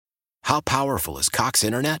How powerful is Cox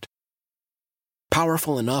Internet?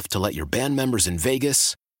 Powerful enough to let your band members in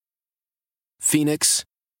Vegas, Phoenix,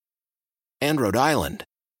 and Rhode Island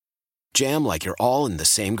jam like you're all in the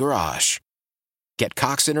same garage. Get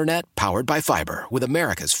Cox Internet powered by fiber with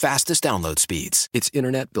America's fastest download speeds. It's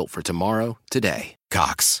internet built for tomorrow, today.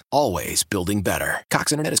 Cox, always building better.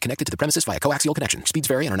 Cox Internet is connected to the premises via coaxial connection. Speeds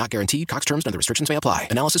vary and are not guaranteed. Cox terms and other restrictions may apply.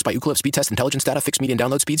 Analysis by Ookla Speed Test Intelligence Data. Fixed median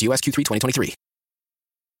download speeds. US Q3 2023.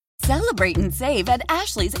 Celebrate and save at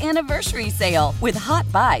Ashley's Anniversary Sale. With Hot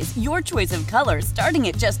Buys, your choice of colors starting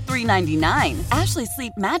at just $3.99. Ashley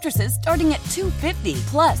Sleep mattresses starting at $2.50.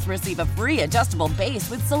 Plus, receive a free adjustable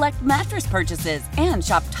base with select mattress purchases. And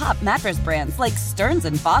shop top mattress brands like Stearns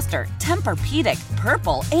 & Foster, Tempur-Pedic,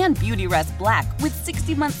 Purple, and Beautyrest Black with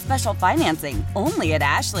 60-month special financing. Only at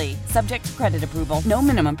Ashley. Subject to credit approval. No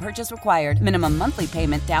minimum purchase required. Minimum monthly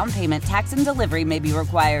payment, down payment, tax, and delivery may be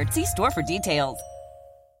required. See store for details.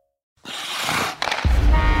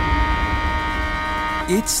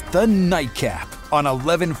 It's the Nightcap on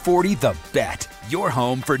 1140 The Bet. Your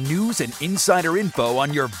home for news and insider info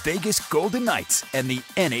on your Vegas Golden Knights and the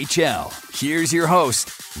NHL. Here's your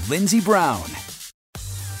host, Lindsey Brown.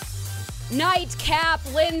 Nightcap,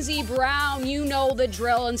 Lindsey Brown, you know the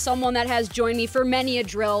drill, and someone that has joined me for many a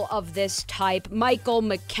drill of this type, Michael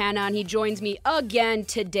McKenna, and he joins me again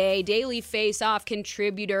today, Daily Face-Off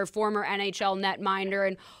contributor, former NHL netminder,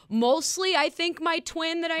 and mostly, I think, my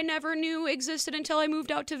twin that I never knew existed until I moved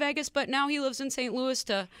out to Vegas, but now he lives in St. Louis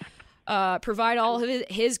to provide all of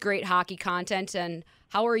his great hockey content. And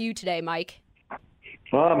how are you today, Mike?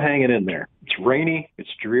 Well, I'm hanging in there. It's rainy,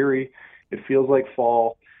 it's dreary, it feels like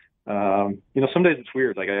fall. Some days it's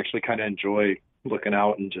weird. Like, I actually kind of enjoy looking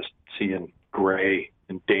out and just seeing gray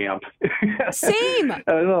and damp. Same. I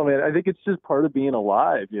don't know, man. I think it's just part of being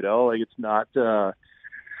alive, Like, it's not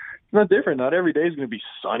different. Not every day is going to be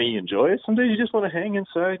sunny and joyous. Some days you just want to hang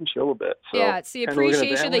inside and chill a bit. So, yeah, it's the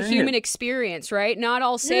appreciation of the human experience, right? Not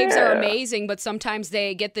all saves are amazing, but sometimes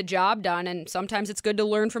they get the job done, and sometimes it's good to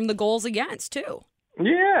learn from the goals against, too.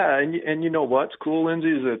 Yeah, and you know what's cool,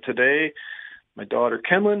 Lindsay, is that today my daughter,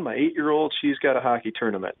 Kenlyn, my 8-year-old, she's got a hockey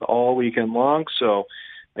tournament all weekend long, so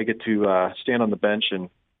I get to stand on the bench, and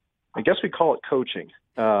I guess we call it coaching.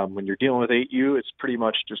 When you're dealing with 8U, it's pretty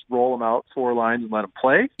much just roll them out 4 lines and let them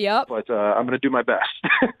play. Yep. But I'm going to do my best.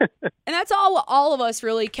 And that's all of us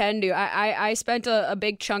really can do. I spent a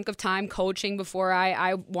big chunk of time coaching before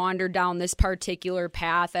I wandered down this particular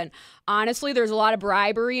path. And honestly, there's a lot of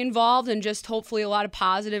bribery involved and just hopefully a lot of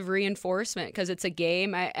positive reinforcement because it's a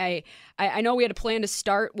game. I know we had a plan to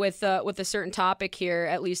start with a certain topic here,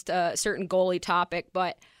 at least a certain goalie topic,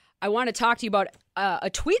 but I want to talk to you about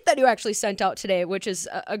a tweet that you actually sent out today, which is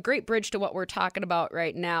a great bridge to what we're talking about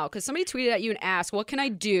right now. Because somebody tweeted at you and asked, what can I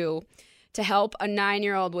do to help a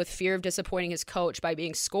 9-year-old with fear of disappointing his coach by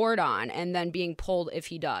being scored on and then being pulled if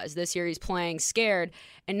he does? This year he's playing scared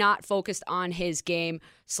and not focused on his game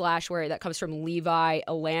 /worry. That comes from Levi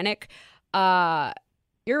Alanik.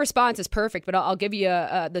 Your response is perfect, but I'll give you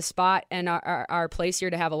the spot and our place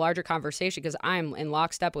here to have a larger conversation because I'm in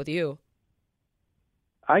lockstep with you.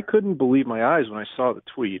 I couldn't believe my eyes when I saw the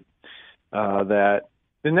tweet and that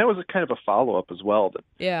was a kind of a follow-up as well. That,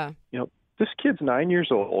 yeah. This kid's 9 years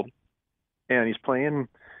old, and he's playing,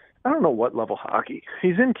 I don't know what level hockey.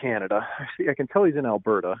 He's in Canada. I can tell he's in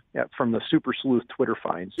Alberta from the Super Sleuth Twitter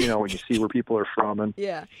finds, when you see where people are from. And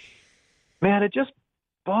yeah. Man, it just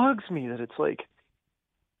bugs me that it's like,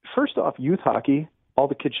 first off, youth hockey, all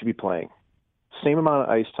the kids should be playing. Same amount of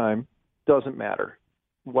ice time, doesn't matter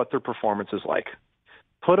what their performance is like.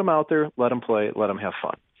 Put them out there, let them play, let them have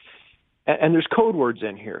fun. And there's code words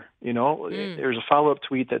in here, There's a follow-up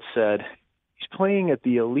tweet that said, he's playing at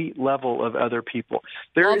the elite level of other people.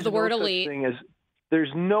 Love the word elite.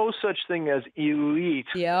 There's no such thing as elite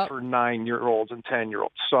for 9-year-olds and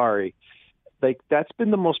 10-year-olds. Sorry. Like, that's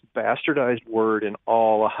been the most bastardized word in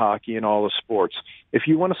all of hockey and all of sports. If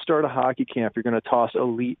you want to start a hockey camp, you're going to toss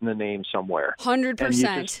elite in the name somewhere.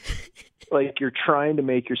 100%. Like, you're trying to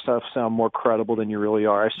make yourself sound more credible than you really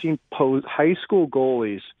are. I've seen high school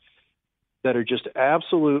goalies that are just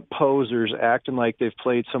absolute posers acting like they've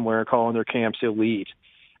played somewhere and calling their camps elite.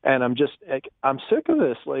 And I'm just like, I'm sick of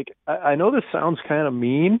this. Like, I know this sounds kind of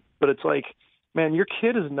mean, but it's like, man, your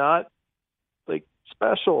kid is not like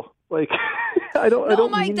special. Like, I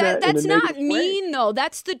don't mean that. That's not mean, way. though.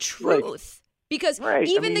 That's the truth. Like, because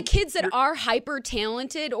the kids that are hyper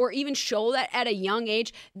talented or even show that at a young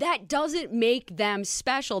age, that doesn't make them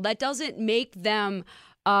special. That doesn't make them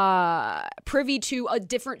privy to a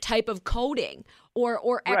different type of coding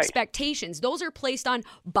or expectations. Those are placed on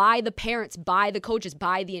by the parents, by the coaches,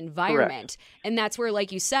 by the environment. Correct. And that's where,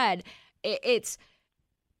 like you said,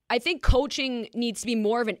 I think coaching needs to be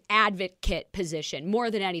more of an advocate position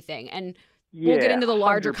more than anything. And we'll get into the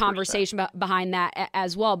larger 100%. conversation behind that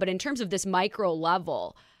as well. But in terms of this micro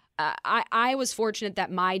level, I was fortunate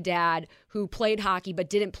that my dad, who played hockey but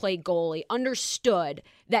didn't play goalie, understood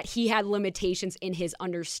that he had limitations in his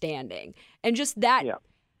understanding. And just that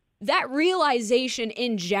realization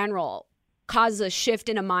in general causes a shift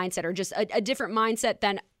in a mindset, or just a different mindset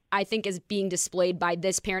than I think is being displayed by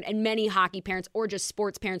this parent and many hockey parents or just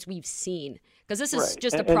sports parents we've seen. Because this is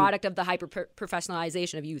just a product of the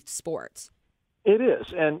hyper-professionalization of youth sports. It is.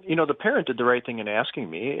 And, the parent did the right thing in asking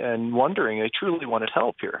me and wondering. They truly wanted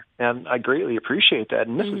help here. And I greatly appreciate that.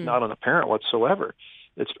 And this is not on the parent whatsoever.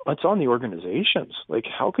 It's on the organizations. Like,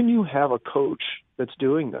 how can you have a coach that's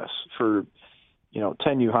doing this for,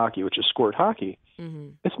 10U hockey, which is scored hockey?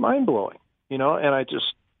 It's mind-blowing, and I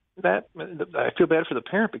feel bad for the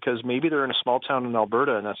parent because maybe they're in a small town in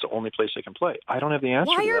Alberta and that's the only place they can play. I don't have the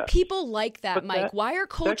answer to that. Why are people like that, Mike? Why are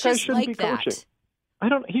coaches like that? Coaching.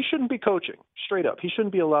 He shouldn't be coaching, straight up. He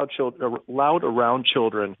shouldn't be allowed around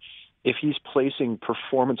children if he's placing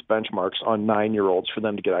performance benchmarks on 9-year-olds for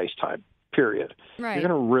them to get ice time, period. Right. You're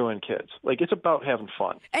going to ruin kids. Like, it's about having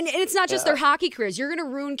fun. And it's not just their hockey careers. You're going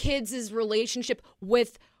to ruin kids' relationship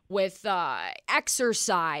with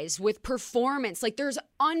exercise, with performance. Like, there's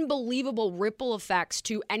unbelievable ripple effects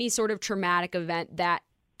to any sort of traumatic event that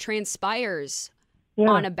transpires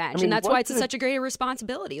on a bench. And that's why it's such a great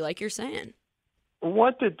responsibility, like you're saying.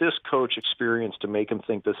 What did this coach experience to make him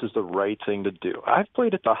think this is the right thing to do? I've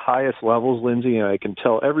played at the highest levels, Lindsay, and I can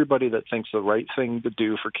tell everybody that thinks the right thing to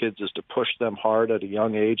do for kids is to push them hard at a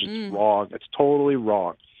young age. It's wrong. It's totally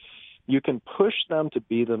wrong. You can push them to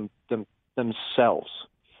be themselves.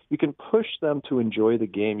 You can push them to enjoy the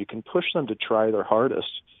game. You can push them to try their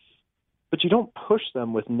hardest. But you don't push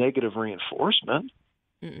them with negative reinforcement.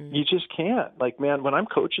 You just can't. Like, man, when I'm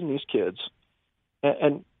coaching these kids,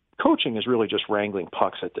 and coaching is really just wrangling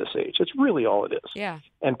pucks at this age. It's really all it is. Yeah.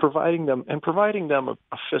 And providing them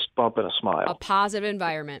a fist bump and a smile. A positive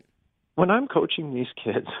environment. When I'm coaching these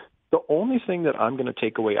kids, the only thing that I'm going to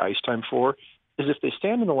take away ice time for is if they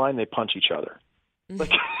stand in the line, they punch each other.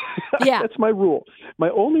 Like, that's my rule.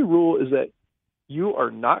 My only rule is that you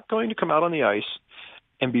are not going to come out on the ice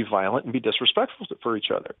and be violent and be disrespectful for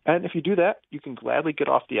each other. And if you do that, you can gladly get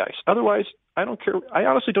off the ice. Otherwise, I don't care. I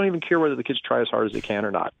honestly don't even care whether the kids try as hard as they can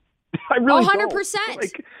or not. I really 100%.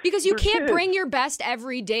 Like, because you can't bring your best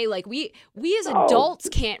every day. Like, we as adults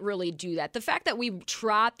can't really do that. The fact that we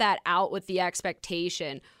trot that out with the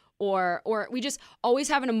expectation, or we just always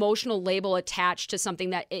have an emotional label attached to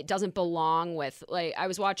something that it doesn't belong with. Like, I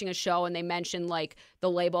was watching a show and they mentioned like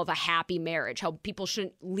the label of a happy marriage, how people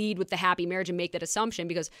shouldn't lead with the happy marriage and make that assumption,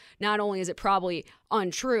 because not only is it probably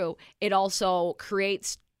untrue, it also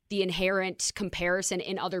creates the inherent comparison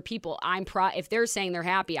in other people. If they're saying they're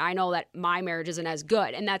happy, I know that my marriage isn't as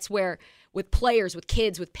good. And that's where, with players, with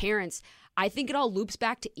kids, with parents, I think it all loops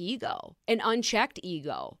back to ego, an unchecked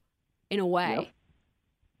ego, in a way. Yep.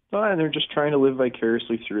 Well, and they're just trying to live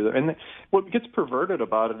vicariously through them. And what gets perverted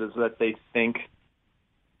about it is that they think,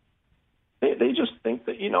 they just think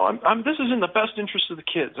that, this is in the best interest of the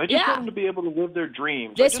kids. I just want them to be able to live their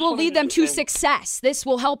dreams. This will lead them to success. This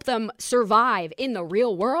will help them survive in the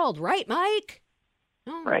real world. Right, Mike?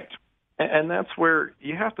 Oh. Right. And that's where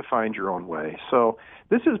you have to find your own way. So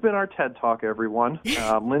this has been our TED Talk, everyone.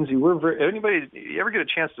 Lindsay, you ever get a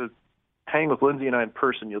chance to hang with Lindsay and I in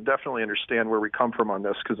person, you'll definitely understand where we come from on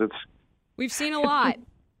this, because we've seen a lot.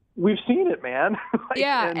 We've seen it, man.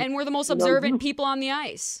 And we're the most observant people on the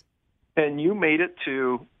ice. And you made it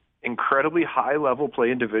to incredibly high-level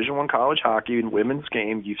play in Division I college hockey and women's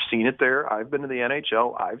game. You've seen it there. I've been to the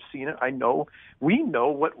NHL. I've seen it. We know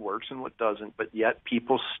what works and what doesn't, but yet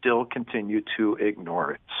people still continue to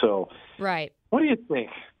ignore it. So, right. What do you think?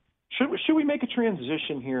 Should we make a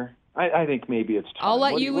transition here? I think maybe it's time. I'll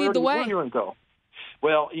let you lead the way. Where do you want to go?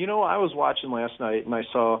 Well, I was watching last night, and I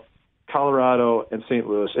saw Colorado and St.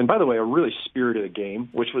 Louis. And by the way, a really spirited game,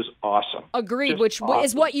 which was awesome. Agreed, which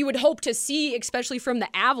is what you would hope to see, especially from the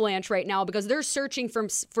Avalanche right now, because they're searching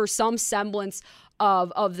for some semblance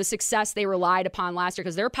of the success they relied upon last year,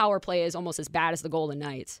 because their power play is almost as bad as the Golden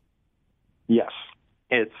Knights. Yes.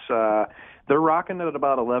 It's they're rocking it at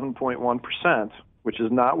about 11.1%, which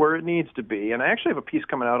is not where it needs to be. And I actually have a piece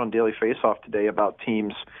coming out on Daily Faceoff today about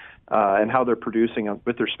teams and how they're producing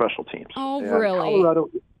with their special teams. Oh, really? Colorado,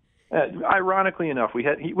 ironically enough, we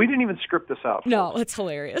didn't even script this out. No, it's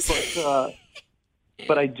hilarious.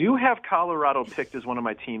 But I do have Colorado picked as one of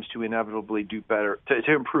my teams to inevitably do better,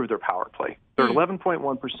 to improve their power play. They're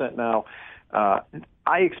 11.1% now.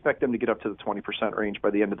 I expect them to get up to the 20% range by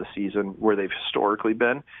the end of the season, where they've historically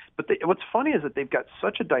been. But what's funny is that they've got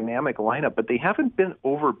such a dynamic lineup, but they haven't been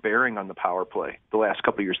overbearing on the power play the last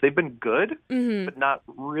couple of years. They've been good, but not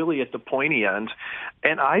really at the pointy end.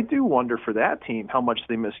 And I do wonder for that team how much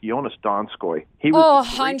they miss Jonas Donskoy. He was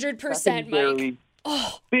 100%, Mike.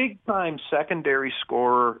 Big-time secondary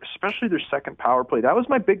scorer, especially their second power play. That was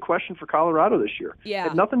my big question for Colorado this year. Yeah. It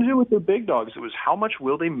had nothing to do with their big dogs. It was how much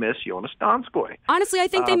will they miss Jonas Donskoy? Honestly, I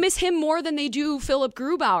think they miss him more than they do Philip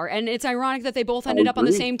Grubauer, and it's ironic that they both ended up on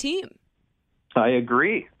the same team. I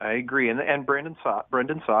agree. And Brendan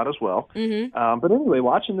Saad as well. But anyway,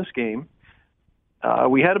 watching this game,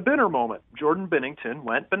 we had a Binner moment. Jordan Binnington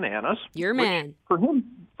went bananas. Your man. For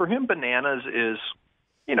him, bananas is...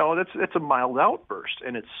 it's a mild outburst,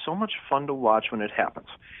 and it's so much fun to watch when it happens.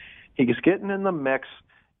 He's getting in the mix.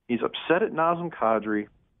 He's upset at Nazem Kadri,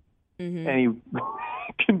 and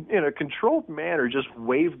he, in a controlled manner, just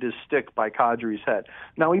waved his stick by Kadri's head.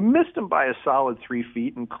 Now, he missed him by a solid 3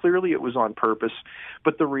 feet, and clearly it was on purpose.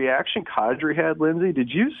 But the reaction Kadri had, Lindsay, did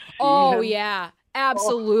you see him? Oh, yeah.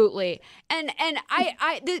 Absolutely. And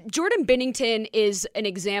Jordan Binnington is an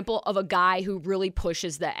example of a guy who really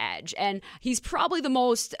pushes the edge. And he's probably the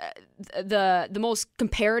most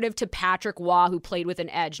comparative to Patrick Waugh, who played with an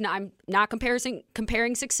edge. Now, I'm not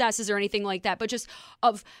comparing successes or anything like that, but just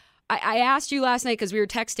I asked you last night because we were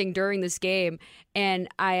texting during this game, and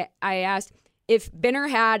I asked, if Binner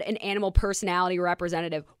had an animal personality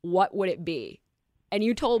representative, what would it be? And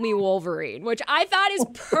you told me Wolverine, which I thought is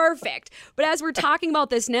perfect. But as we're talking about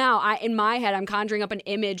this now, in my head, I'm conjuring up an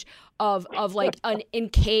image of like an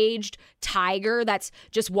encaged tiger that's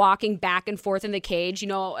just walking back and forth in the cage.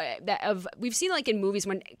 We've seen like in movies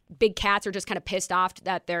when big cats are just kind of pissed off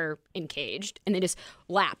that they're encaged, and they just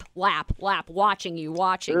lap, watching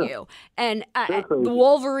you. And the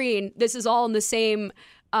Wolverine, this is all in the same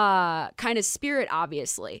kind of spirit,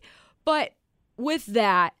 obviously. But with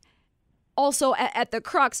that, also, at the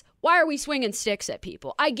crux, why are we swinging sticks at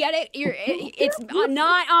people? I get it. It's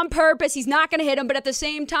not on purpose. He's not going to hit him. But at the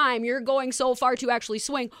same time, you're going so far to actually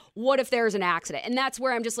swing. What if there's an accident? And that's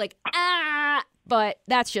where I'm just like, but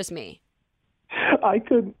that's just me.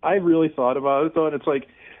 I really thought about it, though, and it's like,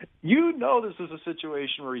 this is a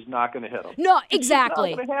situation where he's not going to hit him. No,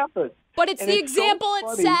 exactly. It's not going to happen. But it's the example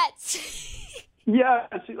it sets. Yeah,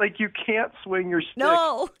 like you can't swing your stick.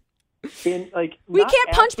 No. We can't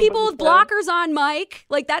punch people with blockers on, Mike.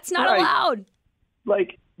 Like, that's not allowed.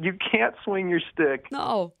 Like, you can't swing your stick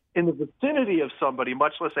in the vicinity of somebody,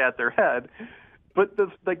 much less at their head. But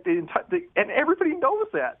and everybody knows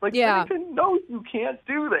that. Like, Binnington knows you can't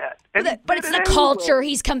do that. But it's the culture.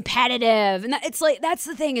 He's competitive, and it's like that's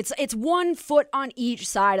the thing. It's 1 foot on each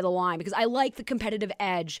side of the line, because I like the competitive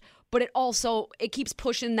edge, but it keeps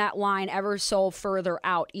pushing that line ever so further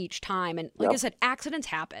out each time. And like I said, accidents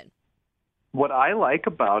happen. What I like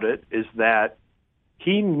about it is that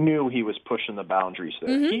he knew he was pushing the boundaries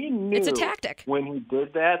there. He knew it's a tactic. When he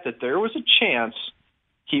did that there was a chance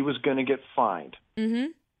he was going to get fined.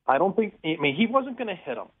 I don't think – he wasn't going to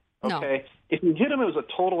hit him, okay? No. If you hit him, it was a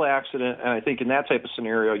total accident, and I think in that type of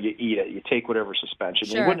scenario, you eat it. You take whatever suspension.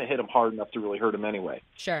 Sure. You wouldn't have hit him hard enough to really hurt him anyway.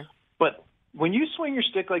 Sure. But when you swing your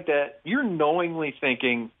stick like that, you're knowingly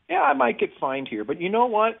thinking, I might get fined here. But you know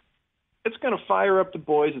what? It's going to fire up the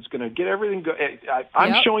boys. It's going to get everything going.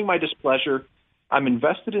 I'm showing my displeasure. I'm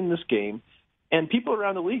invested in this game. And people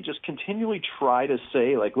around the league just continually try to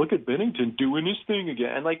say, like, look at Binnington doing his thing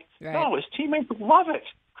again. And, no, his teammates love it.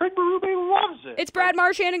 Craig Berube loves it. It's Brad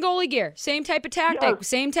Marchand and goalie gear. Same type of tactic. Yeah.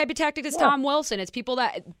 Same type of tactic as Tom Wilson. It's people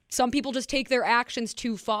that some people just take their actions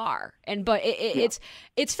too far. But it's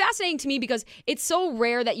fascinating to me because it's so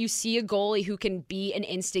rare that you see a goalie who can be an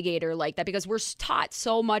instigator like that, because we're taught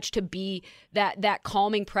so much to be that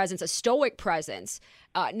calming presence, a stoic presence.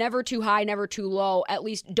 Never too high, never too low. At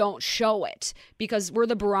least don't show it, because we're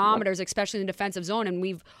the barometers, especially in the defensive zone. And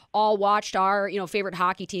we've all watched our favorite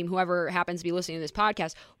hockey team, whoever happens to be listening to this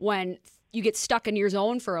podcast, when you get stuck in your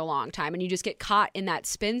zone for a long time and you just get caught in that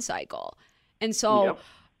spin cycle. And so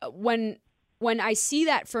when I see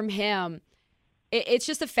that from him, it's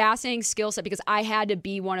just a fascinating skill set, because I had to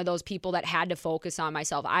be one of those people that had to focus on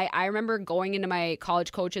myself. I remember going into my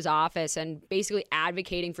college coach's office and basically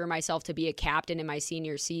advocating for myself to be a captain in my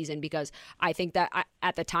senior season, because I think that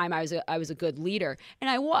at the time I was a good leader, and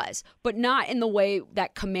I was, but not in the way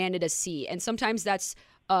that commanded a seat. And sometimes that's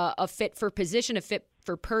a fit for position, a fit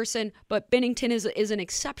for person, but Binnington is an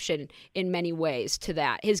exception in many ways to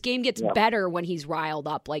that. His game gets better when he's riled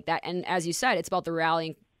up like that. And as you said, it's about the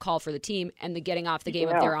rallying call for the team and the getting off the game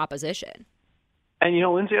of their opposition. And,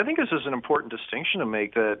 Lindsay, I think this is an important distinction to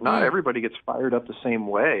make, that not everybody gets fired up the same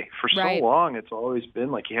way. For so long, it's always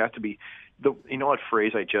been like you have to be, what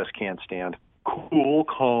phrase I just can't stand? Cool,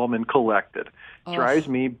 calm, and collected. Drives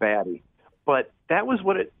me batty. But that was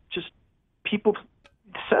what people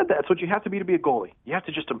said that's what you have to be a goalie. You have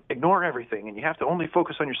to just ignore everything, and you have to only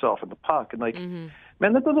focus on yourself and the puck. And,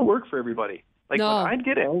 man, that doesn't work for everybody. Like,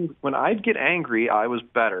 when I'd get angry, I was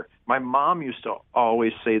better. My mom used to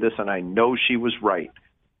always say this, and I know she was right.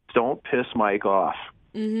 Don't piss Mike off.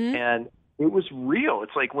 And it was real.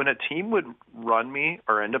 It's like when a team would run me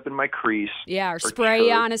or end up in my crease. Yeah, or spray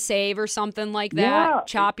you on a save or something like that. Yeah,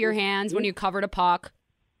 chop your hands when you covered a puck.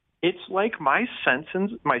 It's like my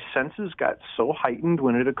senses got so heightened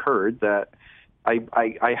when it occurred that I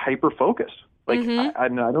hyper-focused. Like, I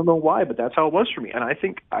don't know why, but that's how it was for me. And I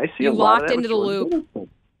think I see a lot of that. You locked into the loop.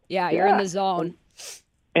 Yeah, you're in the zone.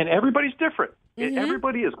 And everybody's different.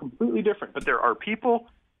 Everybody is completely different. But there are people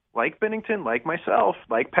like Binnington, like myself,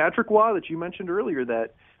 like Patrick Waugh that you mentioned earlier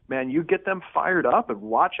that, man, you get them fired up and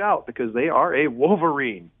watch out because they are a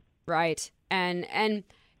Wolverine. Right. And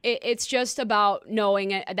it's just about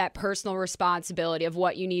knowing that personal responsibility of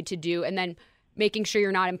what you need to do and then making sure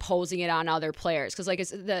you're not imposing it on other players.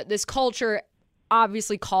 Because this culture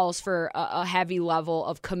obviously calls for a heavy level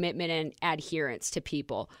of commitment and adherence to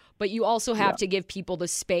people. But you also have to give people the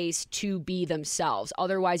space to be themselves.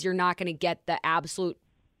 Otherwise, you're not going to get the absolute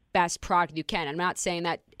best product you can. I'm not saying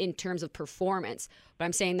that in terms of performance, but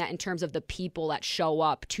I'm saying that in terms of the people that show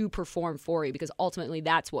up to perform for you, because ultimately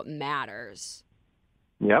that's what matters.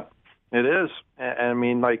 Yep, it is. And I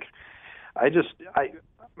mean, like,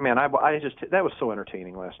 that was so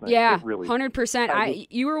entertaining last night. Yeah, really, 100%.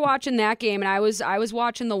 You were watching that game, and I was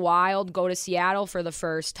watching the Wild go to Seattle for the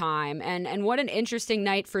first time. And what an interesting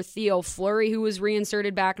night for Theo Fleury, who was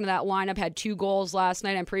reinserted back into that lineup, had 2 goals last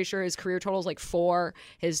night. I'm pretty sure his career total is like 4.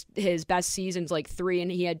 His best season's like 3,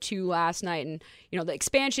 and he had 2 last night. And, the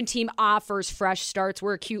expansion team offers fresh starts.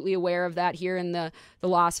 We're acutely aware of that here in the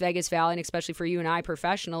Las Vegas Valley, and especially for you and I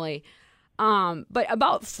professionally. But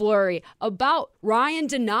about Fleury, about Ryan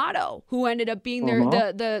Donato, who ended up being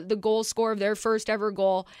the goal scorer of their first ever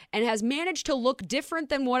goal and has managed to look different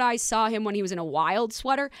than what I saw him when he was in a Wild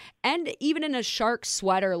sweater and even in a Shark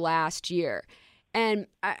sweater last year. And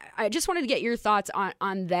I just wanted to get your thoughts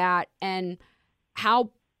on that and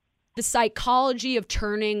how the psychology of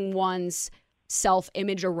turning one's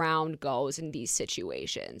self-image around goes in these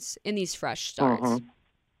situations, in these fresh starts.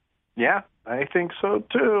 Yeah, I think so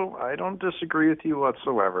too. I don't disagree with you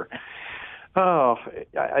whatsoever. Oh,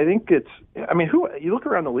 I think you look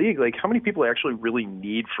around the league, like how many people actually really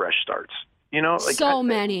need fresh starts? So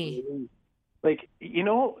many.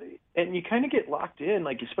 And you kind of get locked in,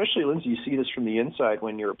 like, especially, Lindsay, you see this from the inside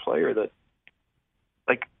when you're a player that,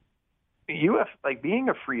 like, being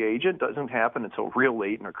a free agent doesn't happen until real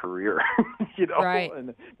late in a career, Right.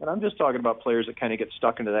 And I'm just talking about players that kind of get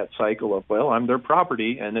stuck into that cycle of, well, I'm their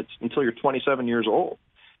property, and it's until you're 27 years old.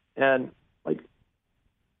 And, like,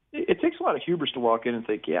 it takes a lot of hubris to walk in and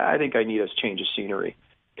think, yeah, I think I need a change of scenery,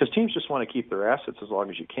 because teams just want to keep their assets as long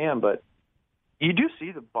as you can. But you do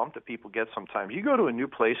see the bump that people get sometimes. You go to a new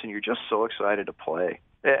place and you're just so excited to play.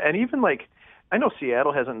 And even, like, I know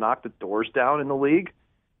Seattle hasn't knocked the doors down in the league,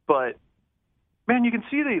 but man, you can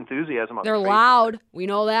see the enthusiasm. They're loud. We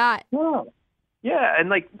know that. Yeah,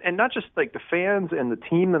 and not just like the fans and the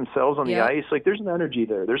team themselves on the ice. Like, there's an energy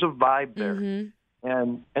there. There's a vibe there,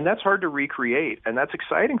 and that's hard to recreate, and that's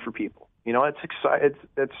exciting for people. It's exciting.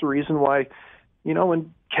 That's the reason why,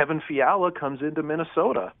 when Kevin Fiala comes into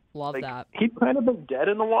Minnesota, love that. He'd kind of been dead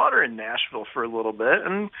in the water in Nashville for a little bit,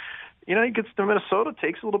 and he gets to Minnesota,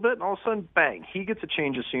 takes a little bit, and all of a sudden, bang, he gets a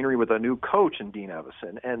change of scenery with a new coach in Dean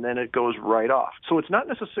Evison, and then it goes right off. So it's not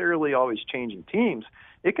necessarily always changing teams.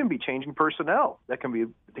 It can be changing personnel. It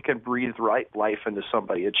can breathe life into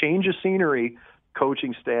somebody. A change of scenery,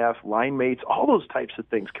 coaching staff, line mates, all those types of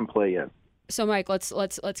things can play in. So, Mike, let's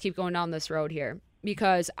keep going down this road here,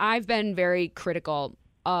 because I've been very critical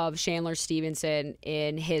of Chandler Stevenson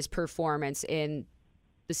in his performance in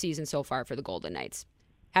the season so far for the Golden Knights.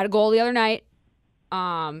 Had a goal the other night.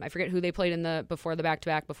 I forget who they played before the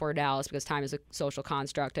back-to-back before Dallas, because time is a social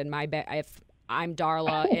construct, and if I'm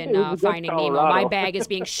Darla in Finding Nemo, my bag is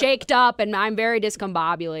being shaked up, and I'm very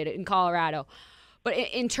discombobulated in Colorado. But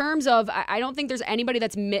in terms of, I don't think there's anybody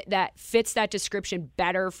that fits that description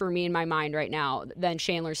better for me in my mind right now than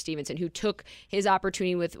Chandler Stevenson, who took his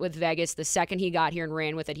opportunity with Vegas the second he got here and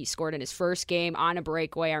ran with it. He scored in his first game on a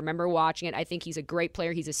breakaway. I remember watching it. I think he's a great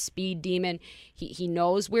player. He's a speed demon. He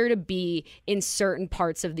knows where to be in certain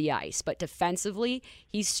parts of the ice. But defensively,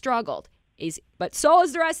 he's struggled. But so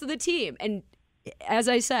has the rest of the team. And as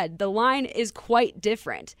I said, the line is quite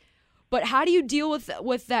different. But how do you deal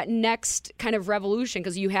with that next kind of revolution?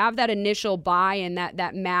 Because you have that initial buy and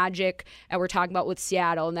that magic that we're talking about with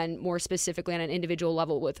Seattle, and then more specifically on an individual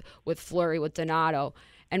level with Fleury, with Donato,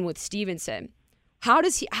 and with Stevenson. How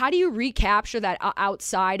do you recapture that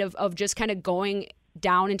outside of just kind of going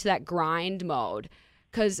down into that grind mode?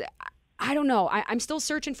 Because I don't know. I'm still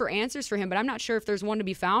searching for answers for him, but I'm not sure if there's one to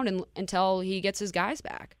be found until he gets his guys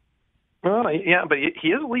back. Well, yeah, but he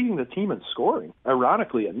is leading the team in scoring,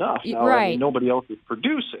 ironically enough. Now, right. I mean, nobody else is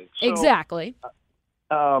producing. So, exactly.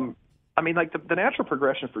 I mean, like the natural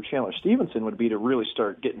progression for Chandler Stevenson would be to really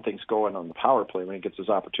start getting things going on the power play when he gets his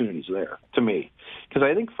opportunities there, to me. Because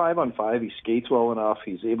I think 5-on-5, he skates well enough.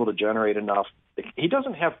 He's able to generate enough. He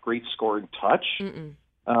doesn't have great scoring touch,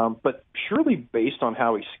 but surely based on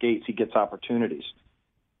how he skates, he gets opportunities.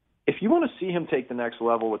 If you want to see him take the next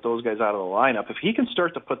level with those guys out of the lineup, if he can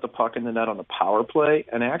start to put the puck in the net on the power play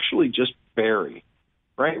and actually just bury,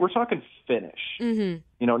 right? We're talking finish. You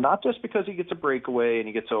know, not just because he gets a breakaway and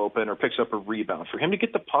he gets open or picks up a rebound. For him to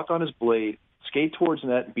get the puck on his blade, skate towards the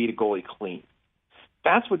net, and beat a goalie clean.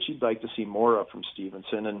 That's what you'd like to see more of from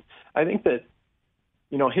Stevenson. And I think that,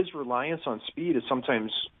 you know, his reliance on speed is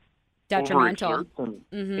sometimes detrimental.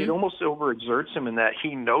 It almost overexerts him in that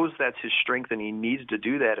he knows that's his strength and he needs to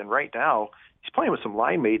do that. And right now, he's playing with some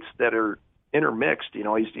line mates that are intermixed. You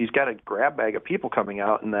know, he's got a grab bag of people coming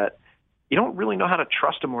out, and that you don't really know how to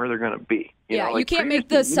trust them where they're going to be. You know, like you can't make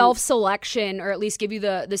the self-selection, or at least give you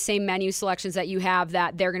the same menu selections that you have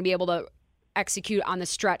that they're going to be able to execute on the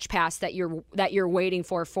stretch pass that you're waiting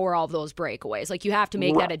for all of those breakaways. Like, you have to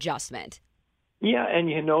make that adjustment. Yeah, and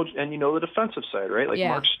you know the defensive side, right? Like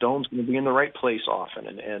Mark Stone's going to be in the right place often,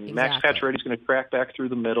 and Max Pacioretty's going to crack back through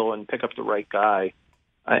the middle and pick up the right guy.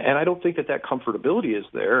 And I don't think that comfortability is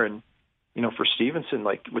there. And you know, for Stevenson,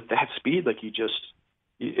 like with that speed, like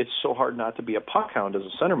it's so hard not to be a puck hound as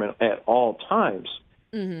a centerman at all times.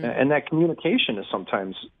 And that communication is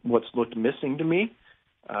sometimes what's looked missing to me.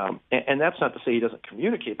 And that's not to say he doesn't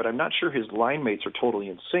communicate, but I'm not sure his line mates are totally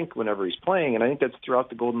in sync whenever he's playing. And I think that's throughout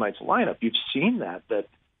the Golden Knights lineup. You've seen that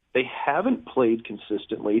they haven't played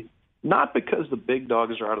consistently, not because the big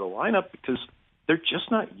dogs are out of the lineup, because they're just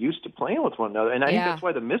not used to playing with one another. And I think that's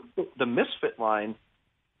why the misfit line,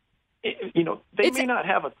 you know, they may not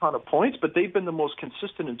have a ton of points, but they've been the most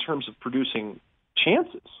consistent in terms of producing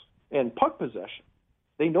chances and puck possession.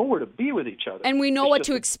 They know where to be with each other. And we know what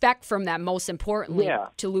to expect from them, most importantly,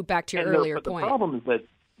 to loop back to your earlier point. The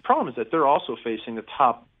problem is that they're also facing the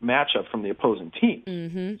top matchup from the opposing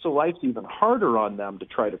team. So life's even harder on them to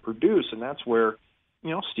try to produce, and that's where,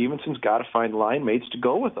 you know, Stevenson's got to find line mates to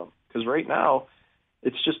go with them. Because right now,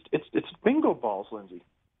 it's bingo balls, Lindsay.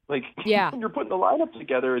 Like, when you're putting the lineup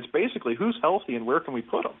together, it's basically who's healthy and where can we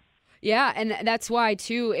put them. Yeah, and that's why,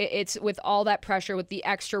 too, it's with all that pressure, with the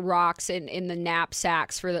extra rocks in the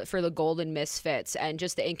knapsacks for the Golden Misfits, and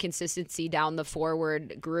just the inconsistency down the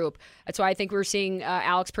forward group. That's why I think we're seeing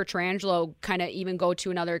Alex Pietrangelo kind of even go to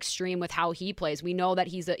another extreme with how he plays. We know that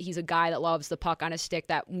he's a guy that loves the puck on a stick,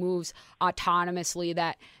 that moves autonomously,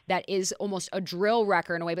 that is almost a drill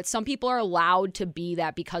wrecker in a way. But some people are allowed to be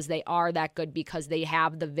that because they are that good, because they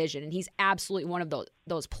have the vision. And he's absolutely one of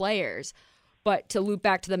those players. But to loop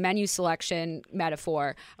back to the menu selection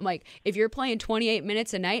metaphor, I'm like, if you're playing 28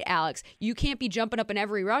 minutes a night, Alex, you can't be jumping up in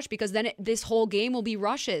every rush, because then this whole game will be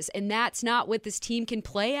rushes. And that's not what this team can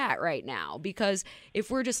play at right now. Because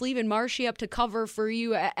if we're just leaving Marshy up to cover for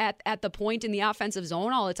you at the point in the offensive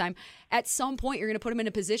zone all the time, at some point you're going to put him in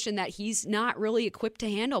a position that he's not really equipped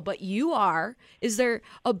to handle. But you are. Is there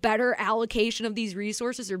a better allocation of these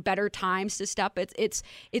resources or better times to step?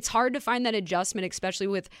 It's hard to find that adjustment, especially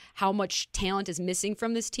with how much talent is missing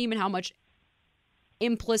from this team and how much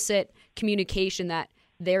implicit communication that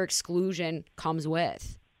their exclusion comes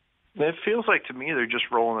with. It feels like, to me, they're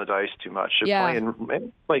just rolling the dice too much. They're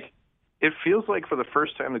playing, like, it feels like for the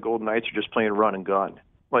first time the Golden Knights are just playing run and gun.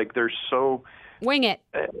 Like, they're so wing it,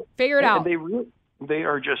 figure it out. They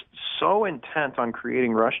are just so intent on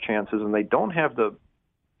creating rush chances, and they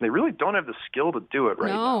really don't have the skill to do it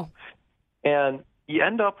right now. And you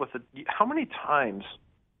end up with how many times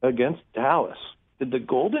against Dallas did the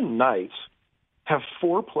Golden Knights have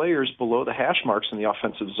 4 players below the hash marks in the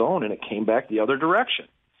offensive zone, and it came back the other direction?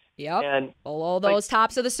 Yep. And below those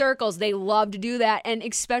tops of the circles, they love to do that. And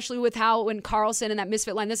especially with how when Carlson and that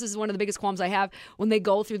misfit line, this is one of the biggest qualms I have when they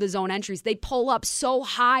go through the zone entries. They pull up so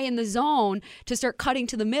high in the zone to start cutting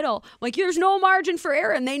to the middle. Like, there's no margin for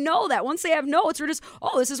error, and they know that. Once they have notes, we're just,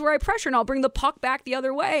 this is where I pressure, and I'll bring the puck back the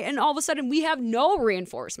other way. And all of a sudden, we have no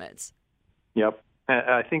reinforcements. Yep.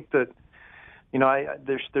 I think that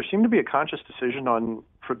there seemed to be a conscious decision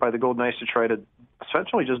by the Golden Knights to try to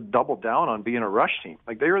essentially just double down on being a rush team.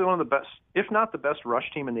 Like, they were one of the best, if not the best rush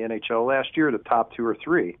team in the NHL last year, the top 2 or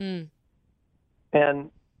 3.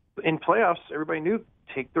 And in playoffs, everybody knew,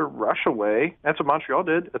 take their rush away. That's what Montreal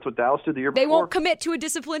did. That's what Dallas did the year before. They won't commit to a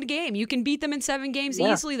disciplined game. You can beat them in 7 games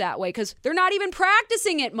easily that way because they're not even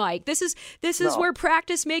practicing it, Mike. This is where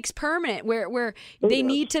practice makes permanent, where they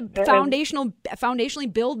need to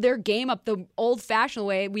foundationally build their game up the old-fashioned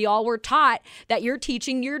way we all were taught that you're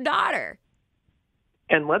teaching your daughter.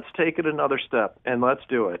 And let's take it another step, and let's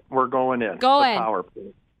do it. We're going in.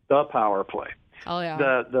 The power play. Oh,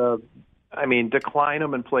 yeah. Decline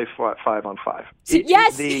them and play 5-on-5.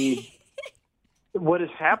 Yes. What is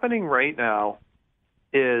happening right now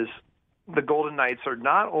is the Golden Knights are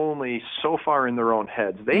not only so far in their own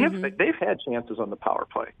heads, they've had chances on the power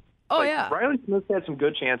play. Oh, yeah. Riley Smith had some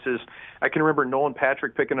good chances. I can remember Nolan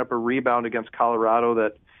Patrick picking up a rebound against Colorado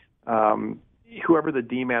that whoever the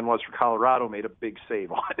D-man was for Colorado made a big save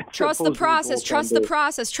on it. Trust the process,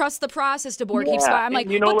 DeBoer keeps going. I'm like,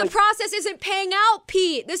 but the process isn't paying out,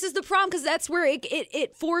 Pete. This is the problem because that's where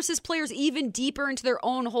it forces players even deeper into their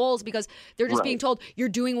own holes because they're just being told, you're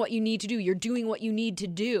doing what you need to do. You're doing what you need to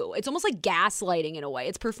do. It's almost like gaslighting in a way.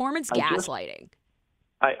 It's performance gaslighting.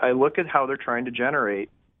 I look at how they're trying to generate,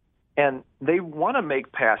 and they want to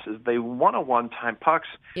make passes. They want to one-time pucks.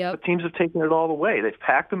 But teams have taken it all the way. They've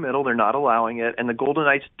packed the middle. They're not allowing it. And the Golden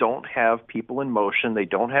Knights don't have people in motion. They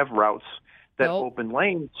don't have routes that open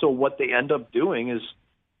lanes. So what they end up doing is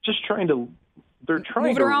just move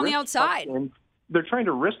it around the outside. They're trying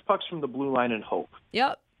to wrist pucks from the blue line and hope.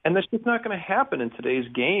 Yep. And that's just not going to happen in today's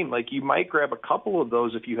game. Like, you might grab a couple of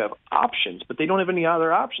those if you have options, but they don't have any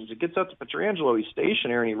other options. It gets out to Pietrangelo. He's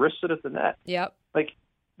stationary, and he wrists it at the net. Yep.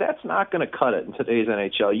 That's not going to cut it in today's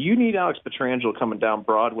NHL. You need Alex Pietrangelo coming down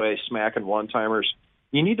Broadway, smacking one-timers.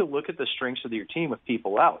 You need to look at the strengths of your team with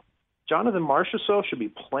people out. Jonathan Marchessault should be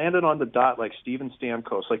planted on the dot like Steven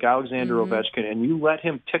Stamkos, like Alexander Ovechkin, and you let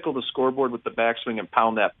him tickle the scoreboard with the backswing and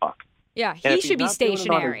pound that puck. Yeah, he should be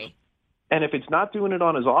stationary. And if it's not doing it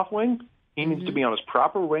on his off wing, he needs to be on his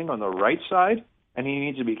proper wing on the right side, and he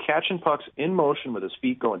needs to be catching pucks in motion with his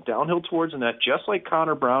feet going downhill towards the net, just like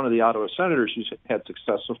Connor Brown of the Ottawa Senators, who's had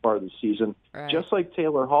success so far this season, just like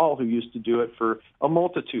Taylor Hall, who used to do it for a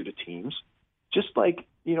multitude of teams, just like,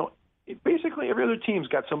 basically every other team's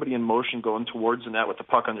got somebody in motion going towards the net with the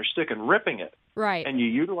puck on their stick and ripping it. Right. And you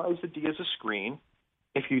utilize the D as a screen.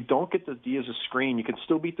 If you don't get the D as a screen, you can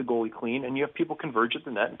still beat the goalie clean, and you have people converge at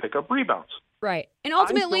the net and pick up rebounds. Right. And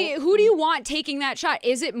ultimately, who do you want taking that shot?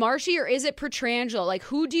 Is it Marshy or is it Pietrangelo? Like,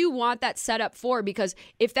 who do you want that setup for? Because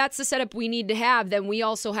if that's the setup we need to have, then we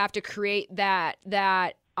also have to create that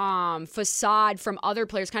facade from other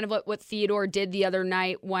players, kind of what Theodore did the other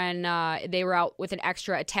night when they were out with an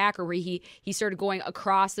extra attacker where he started going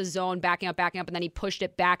across the zone, backing up, and then he pushed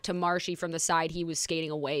it back to Marshy from the side he was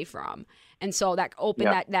skating away from. And so that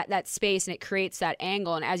opened that space, and it creates that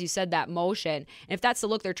angle. And as you said, that motion. And if that's the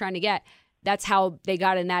look they're trying to get, that's how they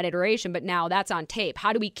got in that iteration. But now that's on tape.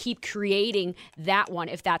 How do we keep creating that one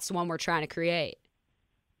if that's the one we're trying to create?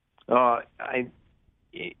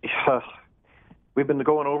 We've been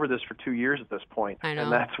going over this for 2 years at this point. I know.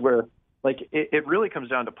 And that's where, it really comes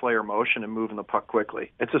down to player motion and moving the puck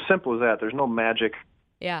quickly. It's as simple as that. There's no magic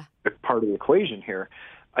part of the equation here.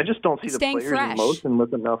 I just don't see the players in motion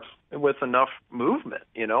with enough movement.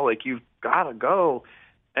 You've got to go,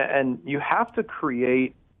 and you have to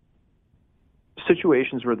create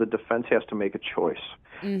situations where the defense has to make a choice.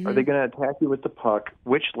 Mm-hmm. Are they going to attack you with the puck?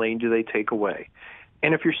 Which lane do they take away?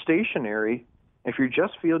 And if you're stationary, if you're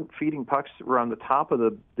just feeding pucks around the top of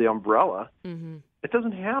the umbrella, it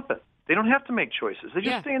doesn't happen. They don't have to make choices. They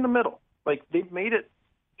just stay in the middle. They've made it.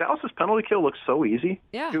 Dallas's penalty kill looks so easy.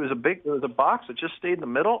 Yeah. It was a box that just stayed in the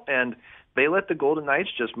middle, and they let the Golden Knights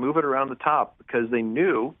just move it around the top because they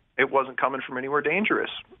knew it wasn't coming from anywhere dangerous.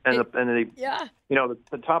 And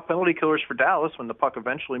the top penalty killers for Dallas, when the puck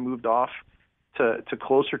eventually moved off to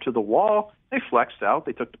closer to the wall, they flexed out.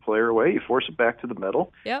 They took the player away. You force it back to the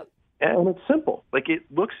middle. Yep. And it's simple. it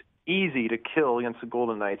looks easy to kill against the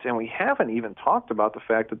Golden Knights, and we haven't even talked about the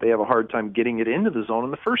fact that they have a hard time getting it into the zone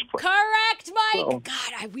in the first place. Correct, Mike. So,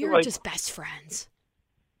 God, we were just best friends.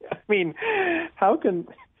 I mean,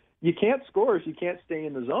 you can't score if you can't stay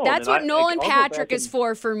in the zone. That's what Nolan Patrick is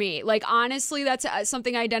for me. Honestly, that's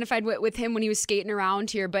something I identified with him when he was skating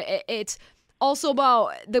around here, but it's also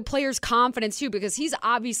about the player's confidence too, because he's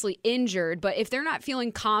obviously injured, but if they're not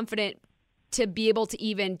feeling confident to be able to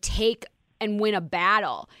even take and win a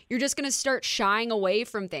battle, you're just going to start shying away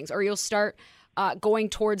from things, or you'll start going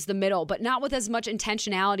towards the middle, but not with as much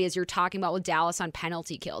intentionality as you're talking about with Dallas on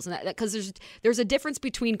penalty kills. And because there's a difference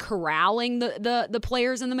between corralling the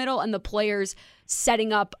players in the middle and the players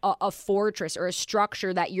setting up a fortress or a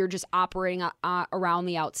structure that you're just operating around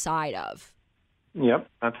the outside of. Yep,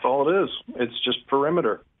 that's all it is. It's just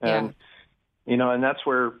perimeter. And, and that's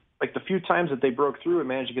where, like, the few times that they broke through and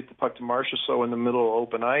managed to get the puck to Marchessault in the middle of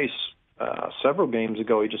open ice, several games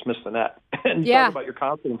ago, he just missed the net. And talk about your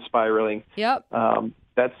confidence spiraling. Yep.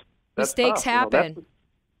 That's mistakes tough. happen.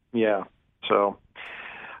 So,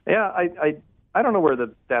 I don't know where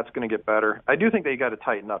that's going to get better. I do think they got to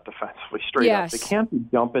tighten up defensively straight up. They can't be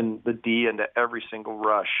dumping the D into every single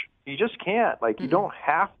rush. You just can't. Like, you don't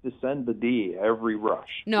have to send the D every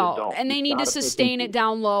rush. No, and they need to sustain it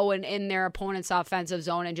down low in their opponent's offensive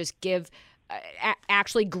zone and just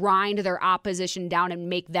actually grind their opposition down and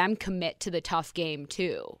make them commit to the tough game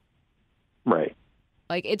too. Right.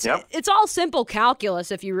 Like it's all simple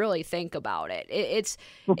calculus if you really think about it. It's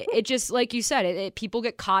just like you said. People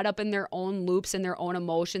get caught up in their own loops and their own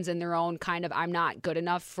emotions and their own kind of I'm not good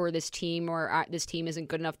enough for this team or this team isn't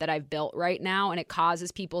good enough that I've built right now, and it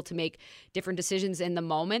causes people to make different decisions in the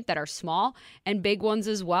moment that are small and big ones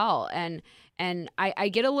as well. And I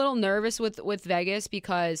get a little nervous with Vegas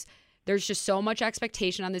because there's just so much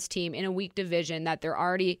expectation on this team in a weak division that they're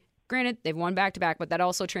already. Granted, they've won back-to-back, but that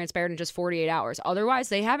also transpired in just 48 hours. Otherwise,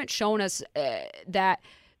 they haven't shown us that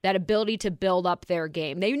ability to build up their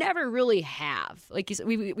game. They never really have. Like you said,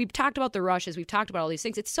 we've talked about the rushes. We've talked about all these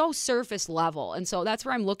things. It's so surface level. And so that's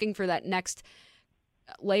where I'm looking for that next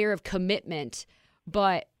layer of commitment.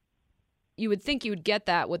 But you would think you would get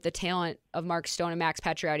that with the talent of Mark Stone and Max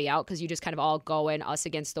Pacioretty out because you just kind of all go in us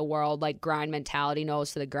against the world, like grind mentality,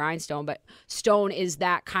 nose to the grindstone. But Stone is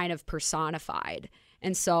that kind of personified.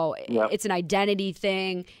 And so it's an identity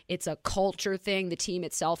thing. It's a culture thing. The team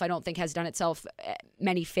itself, I don't think, has done itself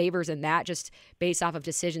many favors in that, just based off of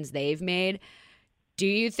decisions they've made. Do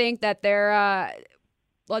you think that they're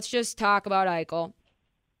let's just talk about Eichel.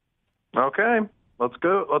 Okay. Let's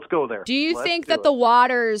go there. Do you think that the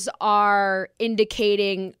waters are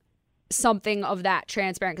indicating something of that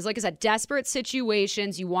transparent? Because like I said, desperate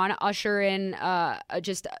situations, you want to usher in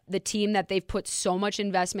just the team that they've put so much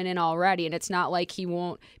investment in already, and it's not like he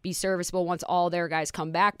won't be serviceable once all their guys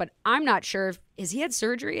come back. But I'm not sure has he had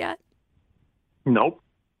surgery yet? Nope.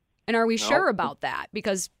 And are we sure about that?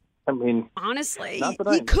 Because I mean, honestly,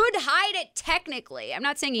 he could hide it technically. I'm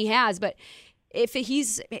not saying he has, but if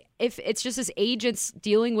it's just his agents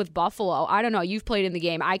dealing with Buffalo, I don't know. You've played in the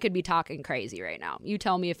game. I could be talking crazy right now. You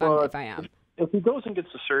tell me if I am. If he goes and gets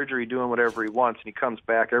the surgery doing whatever he wants and he comes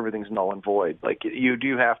back, everything's null and void. Like, you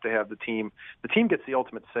do have to have the team. The team gets the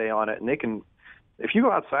ultimate say on it, and they can. If you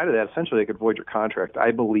go outside of that, essentially they could void your contract,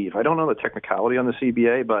 I believe. I don't know the technicality on the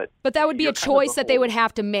CBA, but that would be a choice that they would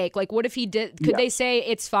have to make. Like, what if he did? Could they say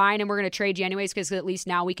it's fine and we're going to trade you anyways because at least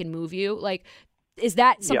now we can move you? Like, is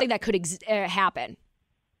that something that could happen?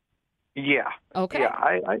 Yeah. Okay. Yeah,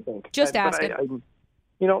 I think. Just asking.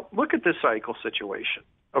 Look at this Eichel situation.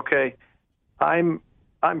 Okay, I'm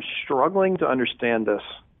struggling to understand this,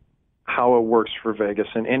 how it works for Vegas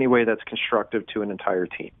in any way that's constructive to an entire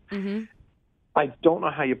team. Mm-hmm. I don't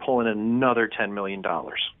know how you pull in another $10 million.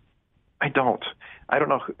 I don't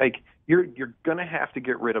know. Like, you're going to have to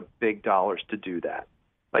get rid of big dollars to do that.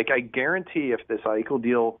 Like, I guarantee if this Eichel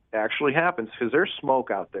deal actually happens, because there's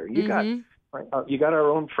smoke out there. You got our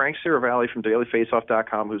own Frank Saravalli from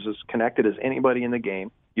DailyFaceoff.com, who's as connected as anybody in the game.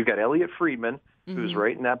 You've got Elliot Friedman, who's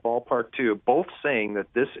right in that ballpark too, both saying that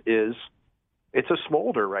it's a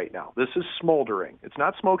smolder right now. This is smoldering. It's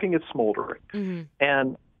not smoking, it's smoldering. Mm-hmm.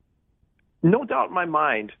 And no doubt in my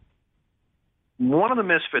mind, one of the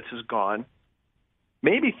misfits is gone.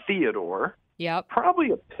 Maybe Theodore. Yep. Probably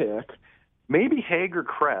a pick. Maybe Hager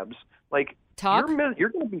Krebs. Like, Tuck? You're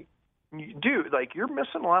going to be, dude, like, you're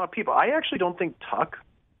missing a lot of people. I actually don't think Tuck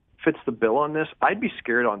fits the bill on this. I'd be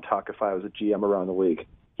scared on Tuck if I was a GM around the league.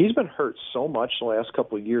 He's been hurt so much the last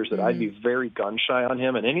couple of years that I'd be very gun shy on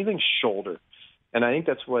him, and anything shoulder. And I think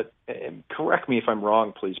that's what, and correct me if I'm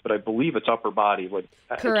wrong, please, but I believe it's upper body.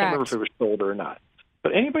 I can't remember if it was shoulder or not.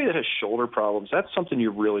 But anybody that has shoulder problems, that's something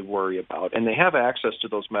you really worry about. And they have access to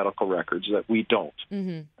those medical records that we don't.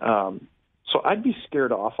 Mm-hmm. So I'd be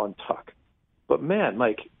scared off on Tuck. But, man,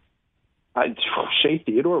 like, Shea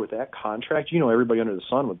Theodore with that contract, everybody under the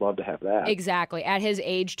sun would love to have that. Exactly. At his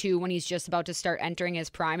age, too, when he's just about to start entering his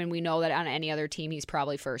prime, and we know that on any other team, he's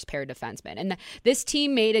probably first-pair defenseman. And this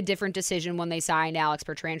team made a different decision when they signed Alex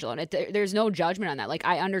Pietrangelo. And there's no judgment on that. Like,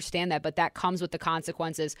 I understand that, but that comes with the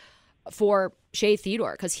consequences for Shea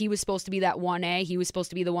Theodore because he was supposed to be that 1A. He was supposed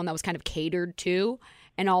to be the one that was kind of catered to.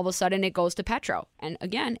 and all of a sudden it goes to Petro. And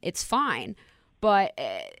again, it's fine, but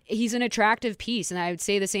he's an attractive piece, and I would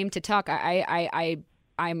say the same to Tuck.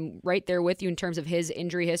 I'm right there with you in terms of his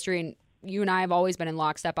injury history, and you and I have always been in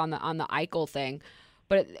lockstep on the Eichel thing.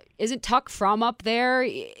 But isn't Tuck from up there?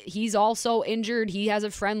 He's also injured. He has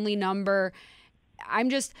a friendly number.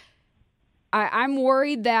 I'm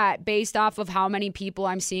worried that based off of how many people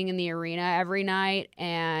I'm seeing in the arena every night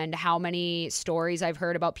and how many stories I've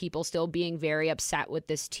heard about people still being very upset with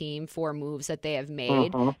this team for moves that they have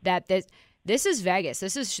made, that this is Vegas.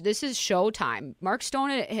 This is showtime. Mark Stone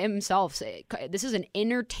himself said, this is an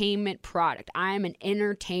entertainment product. I am an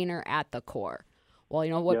entertainer at the core. Well,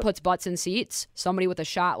 you know what puts butts in seats? Somebody with a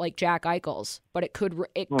shot like Jack Eichel's. But it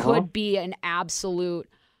could be an absolute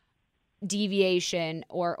deviation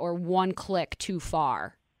or one click too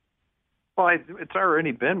far. Well, it's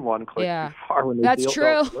already been one click too far when they That's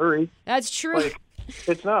true. Fleury. That's true. Like,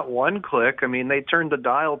 it's not one click. I mean, they turned the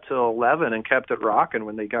dial to 11 and kept it rocking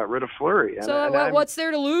when they got rid of Fleury. So what's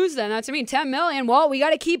there to lose then? That's $10 million. Well, we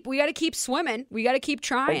got to keep swimming. We got to keep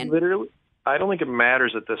trying. I don't think it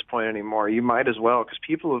matters at this point anymore. You might as well, because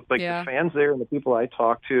people the fans there and the people I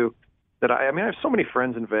talk to, I have so many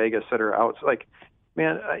friends in Vegas that are out. Like,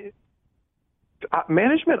 man,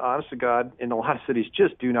 management, honest to God, in a lot of cities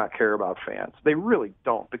just do not care about fans. They really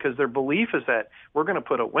don't, because their belief is that we're going to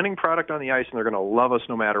put a winning product on the ice and they're going to love us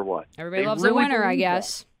no matter what. Everybody loves a winner, I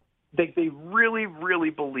guess. They really, really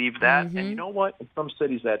believe that. And you know what? In some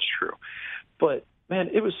cities, that's true. But man,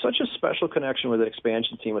 it was such a special connection with the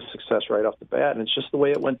expansion team with success right off the bat, and it's just the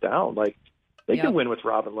way it went down. Like, they can win with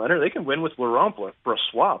Robin Leonard. They can win with Laurent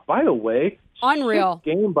Brossoit. By the way, unreal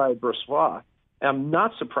game by Brossoit. I'm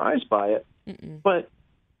not surprised by it, but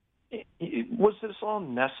was this all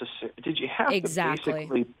necessary? Did you have to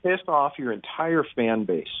basically piss off your entire fan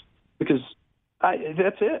base? Because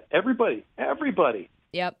that's it. Everybody.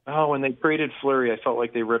 Yep. Oh, when they traded Fleury, I felt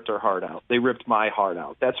like they ripped our heart out. They ripped my heart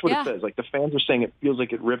out. That's what it says. Like, the fans are saying it feels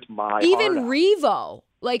like it ripped my heart out. Even Revo.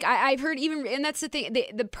 Like, I've heard and that's the thing,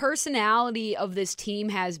 the personality of this team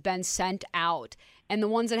has been sent out. And the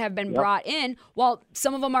ones that have been brought in, while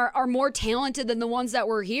some of them are more talented than the ones that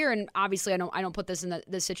were here, and obviously I don't put this in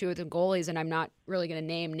the situation with goalies, and I'm not really going to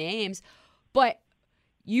name names, but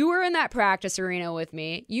you were in that practice arena with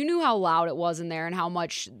me. You knew how loud it was in there and how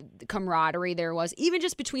much camaraderie there was, even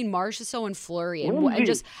just between Marchessault and Fleury, and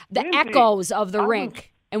just the echoes of the rink.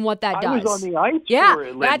 And what that does. I was on the ice for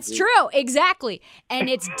it, that's true. Exactly. And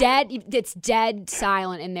it's dead. It's dead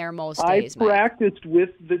silent in there most days, Mike. I practiced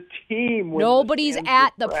with the team. Nobody's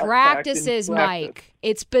at the practices, Mike.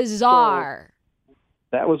 It's bizarre. So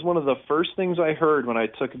that was one of the first things I heard when I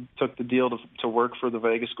took the deal to work for the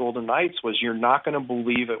Vegas Golden Knights was, you're not going to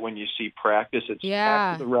believe it when you see practice. It's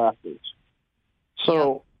back to the rafters.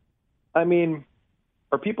 So, I mean,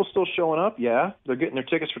 are people still showing up? Yeah. They're getting their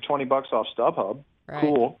tickets for $20 off StubHub. Right.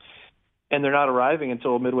 Cool. And they're not arriving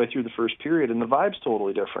until midway through the first period, and the vibe's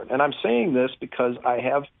totally different. And I'm saying this because I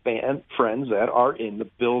have friends that are in the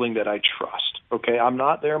building that I trust. Okay, I'm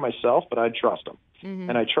not there myself, but I trust them.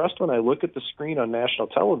 And I trust when I look at the screen on national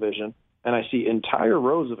television and I see entire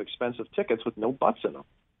rows of expensive tickets with no butts in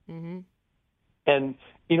them. And,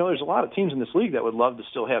 there's a lot of teams in this league that would love to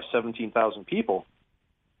still have 17,000 people.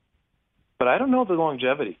 But I don't know the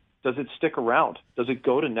longevity. Does it stick around? Does it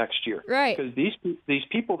go to next year? Right. Because these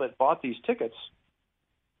people that bought these tickets,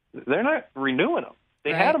 they're not renewing them.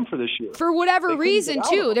 They had them for this year. For whatever reason,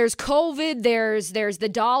 too. There's COVID. There's the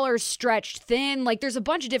dollar stretched thin. Like, there's a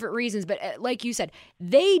bunch of different reasons. But like you said,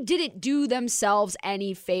 they didn't do themselves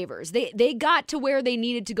any favors. They got to where they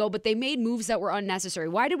needed to go, but they made moves that were unnecessary.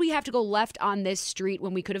 Why did we have to go left on this street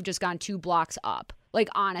when we could have just gone 2 blocks up? Like,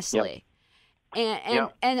 honestly.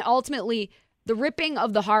 And ultimately, the ripping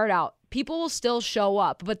of the heart out, people will still show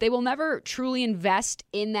up, but they will never truly invest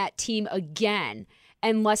in that team again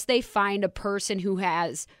unless they find a person who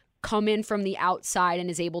has come in from the outside and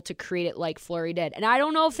is able to create it like Fleury did. And I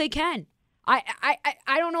don't know if they can. I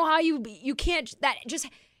don't know how you can't. That just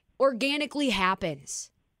organically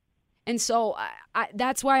happens. And so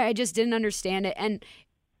that's why I just didn't understand it. And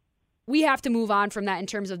we have to move on from that in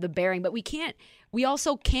terms of the bearing, but we can't. We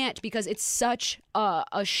also can't, because it's such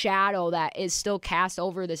a shadow that is still cast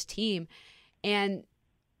over this team. And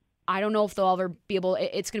I don't know if they'll ever be able –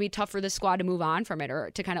 it's going to be tough for this squad to move on from it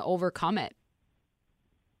or to kind of overcome it.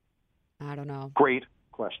 I don't know. Great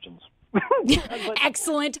questions.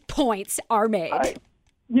 Excellent points are made. I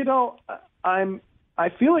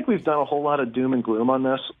feel like we've done a whole lot of doom and gloom on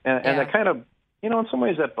this. And that kind of – in some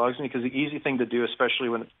ways that bugs me, because the easy thing to do, especially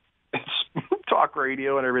when it's talk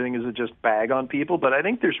radio and everything, is to just bag on people. But I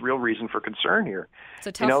think there's real reason for concern here. It's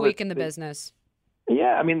a tough week in the business.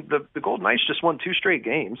 Yeah, I mean, the Golden Knights just won 2 straight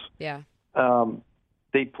games. Yeah.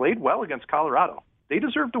 They played well against Colorado. They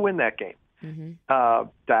deserved to win that game. Mm-hmm.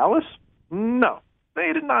 Dallas, no.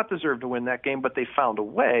 They did not deserve to win that game, but they found a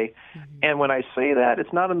way. Mm-hmm. And when I say that,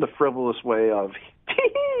 it's not in the frivolous way of,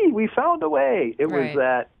 we found a way. It was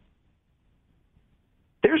that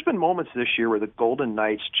there's been moments this year where the Golden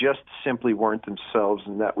Knights just simply weren't themselves,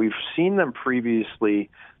 and that we've seen them previously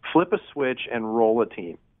flip a switch and roll a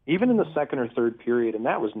team, even in the second or third period, and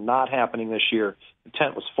that was not happening this year. The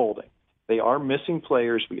tent was folding. They are missing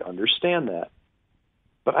players. We understand that.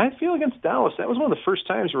 But I feel against Dallas, that was one of the first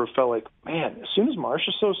times where it felt like, man, as soon as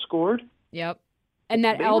Marchessault scored. Yep. And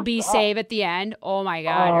that LB save at the end, oh my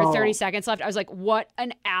God, or 30 seconds left. I was like, what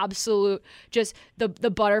an absolute, just the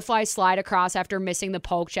butterfly slide across after missing the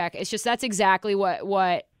poke check. It's just, that's exactly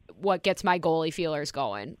what gets my goalie feelers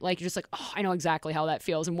going. Like, you're just like, oh, I know exactly how that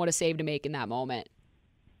feels and what a save to make in that moment.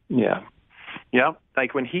 Yeah. Yeah.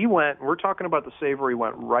 Like when he went, we're talking about the save where he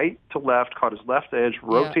went right to left, caught his left edge,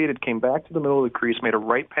 rotated, came back to the middle of the crease, made a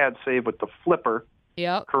right pad save with the flipper.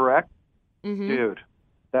 Yep. Correct? Mm-hmm. Dude.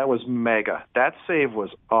 That was mega. That save was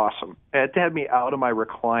awesome. It had me out of my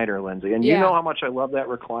recliner, Lindsay. And you know how much I love that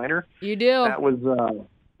recliner. You do. That was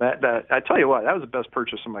that. I tell you what, that was the best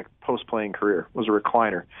purchase of my post-playing career. Was a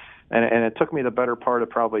recliner, and it took me the better part of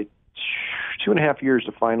probably 2.5 years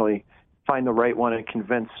to finally find the right one and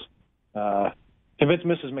convince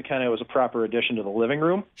Mrs. McKenna it was a proper addition to the living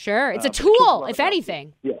room. Sure, it's a tool, if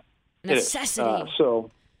anything. Yeah, necessity.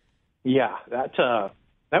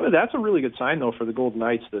 That's a really good sign, though, for the Golden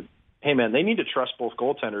Knights that, hey, man, they need to trust both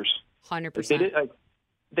goaltenders. 100%.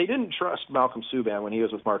 They didn't trust Malcolm Subban when he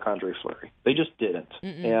was with Marc-Andre Fleury. They just didn't.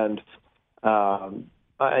 Mm-mm. And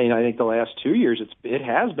I think the last 2 years, it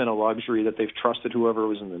has been a luxury that they've trusted whoever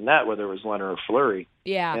was in the net, whether it was Leonard or Fleury.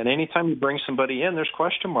 Yeah. And anytime you bring somebody in, there's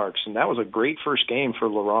question marks, and that was a great first game for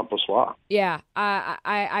Laurent Brossoit. Yeah,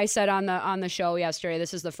 I said on the show yesterday,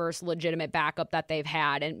 this is the first legitimate backup that they've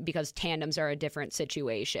had, and because tandems are a different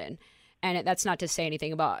situation, and that's not to say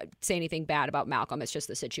anything bad about Malcolm. It's just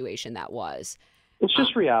the situation that was. It's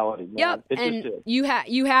just reality, man. Yep, It and just is.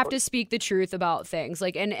 you have to speak the truth about things,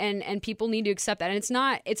 like and people need to accept that.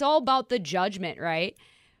 And it's all about the judgment, right?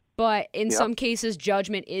 But in some cases,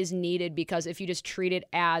 judgment is needed, because if you just treat it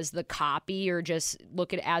as the copy or just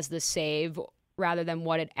look at it as the save rather than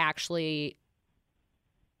what it actually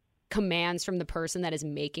commands from the person that is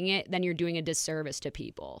making it, then you're doing a disservice to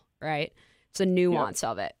people, right? It's a nuance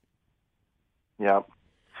of it. Yeah.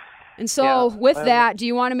 And so with that, do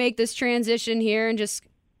you want to make this transition here and just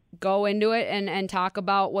go into it and talk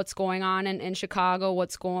about what's going on in Chicago,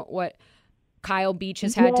 what Kyle Beach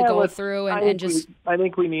has had to go through, I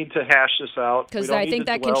think we need to hash this out, because I think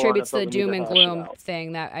that contributes to the doom and gloom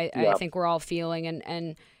thing that I think we're all feeling,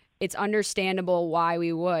 and it's understandable why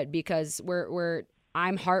we would, because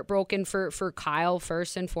I'm heartbroken for Kyle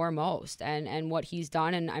first and foremost, and what he's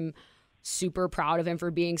done, and I'm super proud of him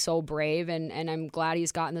for being so brave, and I'm glad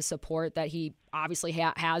he's gotten the support that he obviously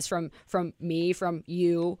has from me, from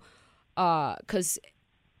you, because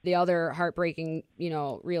the other heartbreaking,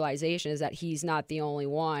 realization is that he's not the only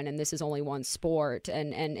one, and this is only one sport,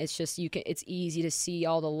 and it's just it's easy to see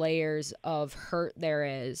all the layers of hurt there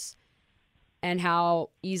is, and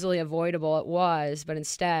how easily avoidable it was, but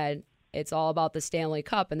instead it's all about the Stanley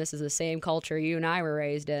Cup, and this is the same culture you and I were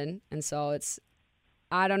raised in, and so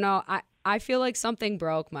I don't know. I feel like something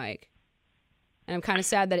broke, Mike. And I'm kind of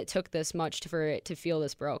sad that it took this much for it to feel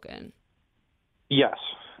this broken. Yes.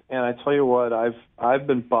 And I tell you what, I've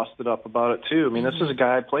been busted up about it too. I mean, This is a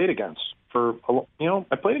guy I played against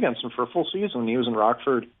I played against him for a full season when he was in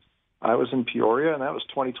Rockford. I was in Peoria, and that was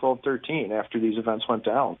 2012-13 after these events went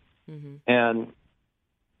down. Mm-hmm. And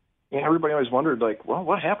everybody always wondered, like, well,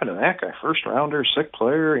 what happened to that guy? First rounder, sick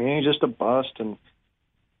player, he's just a bust. And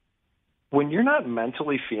when you're not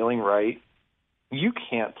mentally feeling right, you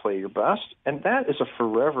can't play your best, and that is a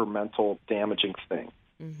forever mental damaging thing.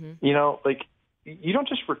 Mm-hmm. You don't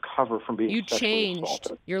just recover from being sexually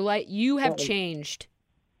assaulted. You have changed.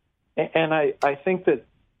 And I think that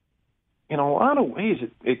in a lot of ways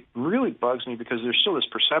it really bugs me, because there's still this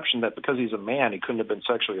perception that because he's a man, he couldn't have been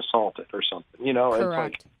sexually assaulted or something.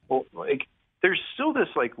 Correct. It's like, there's still this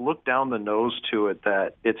look down the nose to it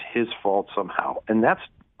that it's his fault somehow, and that's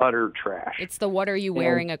utter trash. It's the "what are you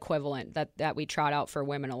wearing" equivalent that we trot out for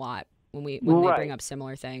women a lot when they bring up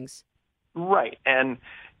similar things. Right. And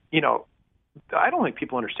I don't think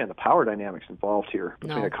people understand the power dynamics involved here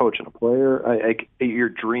between a coach and a player. Your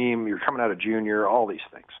dream, you're coming out of junior, all these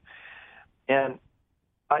things. And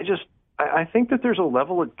I think that there's a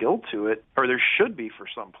level of guilt to it, or there should be for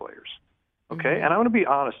some players. Okay? Mm-hmm. And I want to be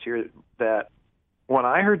honest here that when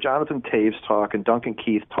I heard Jonathan Taves talk and Duncan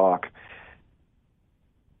Keith talk,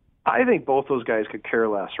 I think both those guys could care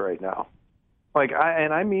less right now.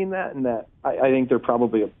 I mean that, and that I think they're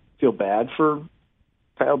probably feel bad for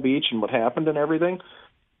Kyle Beach and what happened and everything.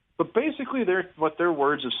 But basically, what their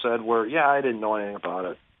words have said were, yeah, I didn't know anything about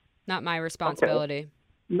it. Not my responsibility.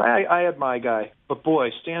 Okay. I had my guy. But,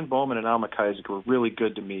 boy, Stan Bowman and Al McIsaac were really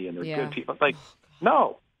good to me, and they're good people.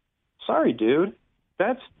 No. Sorry, dude.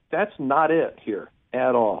 That's not it here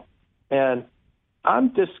at all. And I'm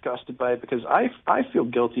disgusted by it because I feel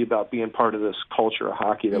guilty about being part of this culture of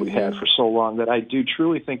hockey that we had for so long that I do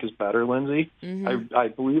truly think is better, Lindsay. I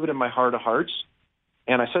believe it in my heart of hearts.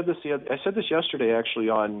 And I said this yesterday, actually,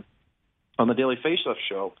 on the Daily Faceoff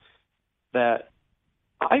show, that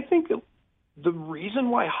I think the reason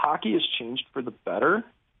why hockey has changed for the better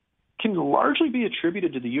can largely be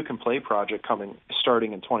attributed to the You Can Play project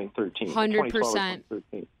starting in 2013.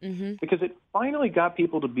 100%. Because it finally got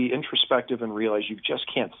people to be introspective and realize you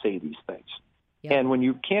just can't say these things. Yep. And when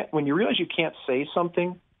you realize you can't say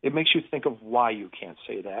something, it makes you think of why you can't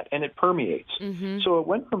say that, and it permeates. So it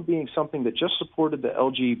went from being something that just supported the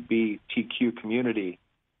LGBTQ community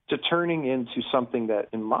to turning into something that,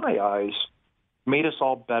 in my eyes, made us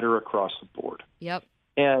all better across the board. Yep.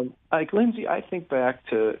 And, Lindsay, I think back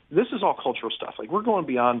to – this is all cultural stuff. We're going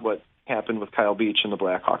beyond what happened with Kyle Beach and the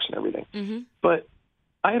Blackhawks and everything. But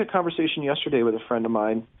I had a conversation yesterday with a friend of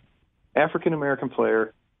mine, African-American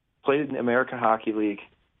player, played in the American Hockey League,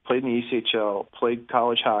 played in the ECHL, played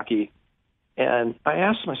college hockey. And I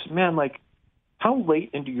asked him, I said, man, how late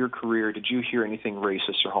into your career did you hear anything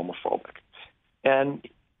racist or homophobic? And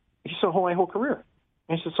he said, my whole career.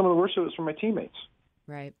 And he said, some of the worst of it was from my teammates.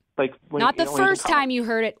 Right. Not the first time you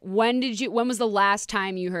heard it. When was the last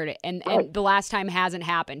time you heard it? And the last time hasn't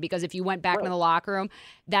happened, because if you went back into the locker room,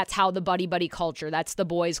 that's how the buddy culture, that's the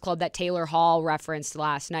boys club that Taylor Hall referenced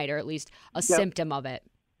last night, or at least a symptom of it.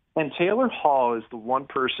 And Taylor Hall is the one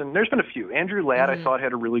person. There's been a few. Andrew Ladd, I thought,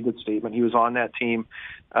 had a really good statement. He was on that team,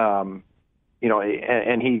 and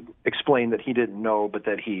he explained that he didn't know, but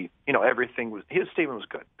that his statement was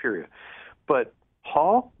good, period. But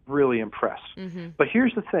Hall really impressed. But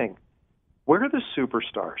here's the thing. Where are the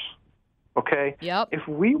superstars? Okay? Yep. If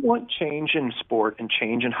we want change in sport and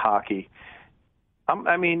change in hockey,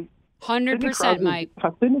 100%, Mike.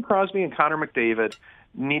 Sidney Crosby and Connor McDavid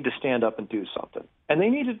need to stand up and do something. And they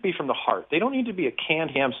need to be from the heart. They don't need to be a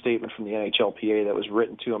canned ham statement from the NHLPA that was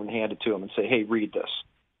written to them and handed to them and say, hey, read this.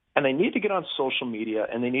 And they need to get on social media,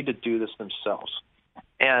 and they need to do this themselves.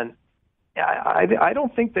 And I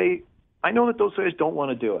don't think I know that those guys don't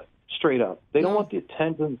want to do it, straight up. They don't want the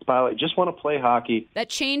attention spotlight, just want to play hockey. That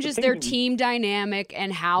changes their team dynamic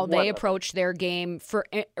and how they approach their game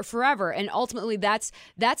forever. And ultimately, that's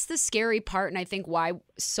the scary part, and I think why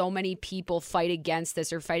so many people fight against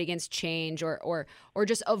this, or fight against change, or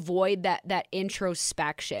just avoid that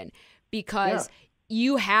introspection, because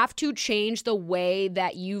you have to change the way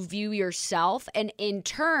that you view yourself, and in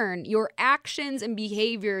turn, your actions and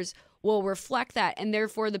behaviors will reflect that, and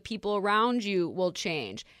therefore the people around you will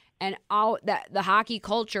change. And that the hockey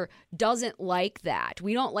culture doesn't like that.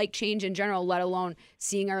 We don't like change in general, let alone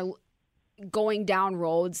seeing our going down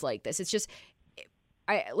roads like this. It's just,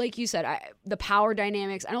 like you said, the power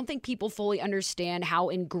dynamics. I don't think people fully understand how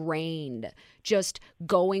ingrained just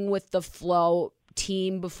going with the flow,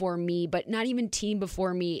 team before me, but not even team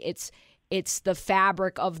before me. It's the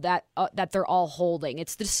fabric of that that they're all holding.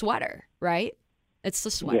 It's the sweater, right? It's the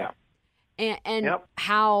sweater. Yeah. And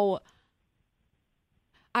how,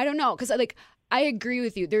 I don't know, because I agree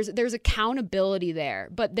with you. There's accountability there,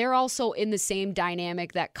 but they're also in the same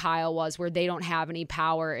dynamic that Kyle was, where they don't have any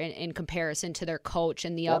power in comparison to their coach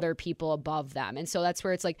and the other people above them. And so that's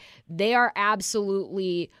where it's they are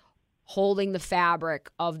absolutely holding the fabric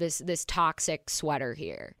of this toxic sweater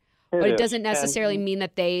here. But it doesn't necessarily mean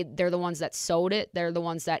that they're the ones that sewed it, they're the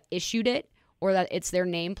ones that issued it, or that it's their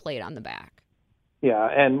nameplate on the back. Yeah,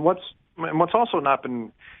 and what's also not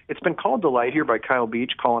been, it's been called to light here by Kyle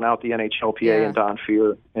Beach calling out the NHLPA and Don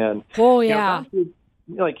Fehr. And Don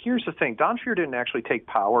Fehr, here's the thing. Don Fehr didn't actually take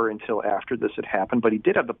power until after this had happened, but he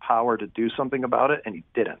did have the power to do something about it, and he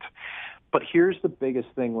didn't. But here's the biggest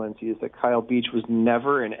thing, Lindsay, is that Kyle Beach was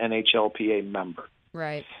never an NHLPA member.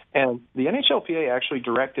 Right. And the NHLPA actually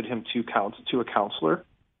directed him to a counselor.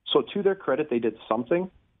 So to their credit, they did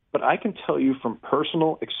something. But I can tell you from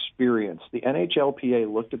personal experience, the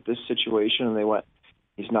NHLPA looked at this situation and they went,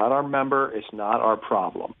 he's not our member, it's not our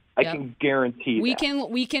problem. I can guarantee we that.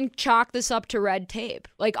 We can chalk this up to red tape.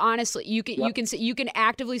 Like, honestly, you can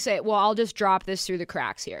actively say, well, I'll just drop this through the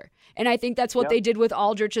cracks here. And I think that's what they did with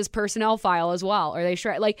Aldrich's personnel file as well. Or they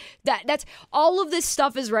like that's all of this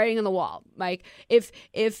stuff is writing on the wall, Mike. If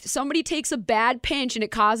somebody takes a bad pinch and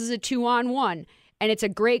it causes a 2-on-1 and it's a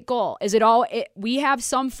great goal, we have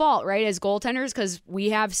some fault, right, as goaltenders, because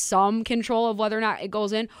we have some control of whether or not it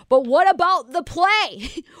goes in. But what about the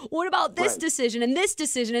play? What about this decision and this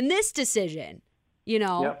decision and this decision? You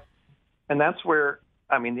know? Yep. And that's where,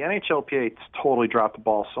 I mean, the NHLPA totally dropped the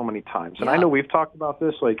ball so many times. And I know we've talked about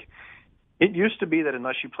this. Like, it used to be that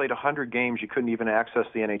unless you played 100 games, you couldn't even access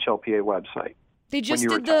the NHLPA website. They just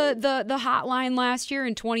did the hotline last year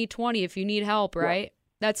in 2020 if you need help, right? Yeah.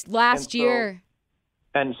 That's last year.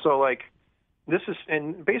 And so, like, this is,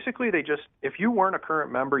 and basically they just, if you weren't a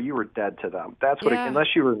current member, you were dead to them. That's what, unless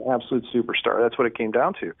you were an absolute superstar, that's what it came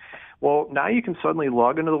down to. Well, now you can suddenly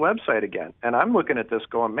log into the website again. And I'm looking at this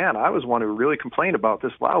going, man, I was one who really complained about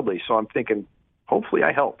this loudly. So I'm thinking, hopefully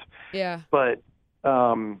I helped. Yeah. But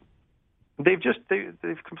they've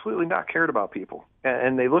completely not cared about people.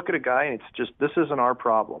 And they look at a guy and it's just, this isn't our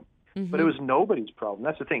problem. Mm-hmm. But it was nobody's problem.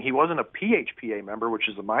 That's the thing. He wasn't a PHPA member, which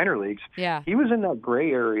is the minor leagues. Yeah. He was in that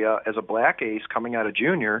gray area as a black ace coming out of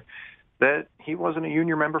junior, that he wasn't a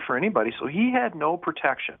junior member for anybody, so he had no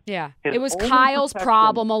protection. Yeah. It was Kyle's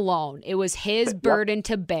problem alone. It was his burden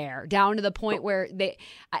to bear, down to the point where the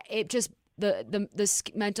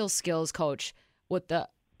mental skills coach with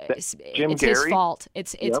it's his fault.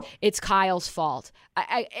 It's Kyle's fault.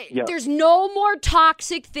 There's no more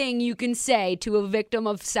toxic thing you can say to a victim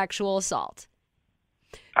of sexual assault.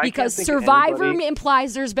 Because survivor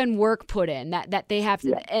implies there's been work put in, that they have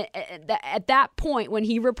to, at that point when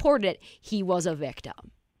he reported it, he was a victim.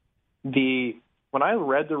 When I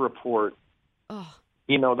read the report,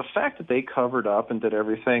 the fact that they covered up and did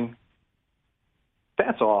everything,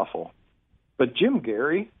 that's awful. But Jim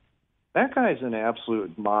Gary, that guy's an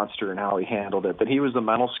absolute monster in how he handled it. That he was the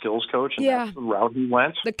mental skills coach and that's the route he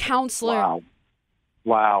went. The counselor.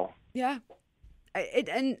 Wow. Yeah.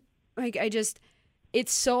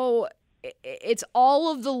 It's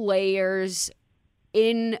all of the layers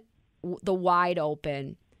in the wide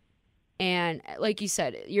open. And like you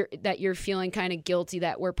said, you're feeling kind of guilty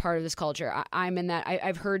that we're part of this culture. I'm in that.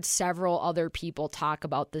 I've heard several other people talk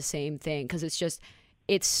about the same thing because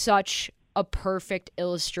it's such a perfect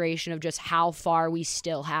illustration of just how far we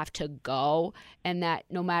still have to go, and that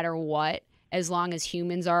no matter what, as long as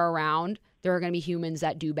humans are around, there are going to be humans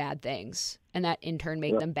that do bad things, and that in turn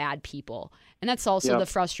make them bad people. And that's also the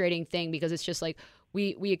frustrating thing, because it's just like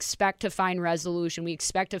we expect to find resolution, we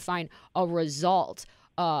expect to find a result.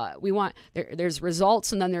 There's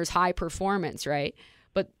results and then there's high performance, right?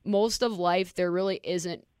 But most of life, there really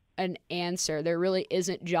isn't an answer. There really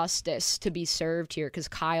isn't justice to be served here, because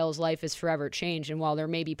Kyle's life is forever changed. And while there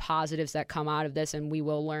may be positives that come out of this, and we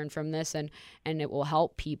will learn from this, and it will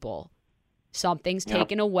help people, something's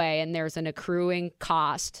taken away, and there's an accruing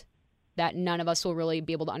cost that none of us will really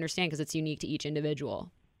be able to understand because it's unique to each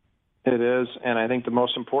individual. It is, and I think the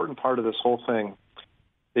most important part of this whole thing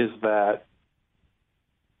is that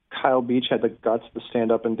Kyle Beach had the guts to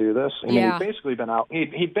stand up and do this. I mean, he'd basically been out. He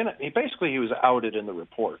was outed in the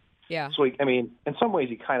report. Yeah. So in some ways,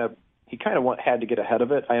 he kind of had to get ahead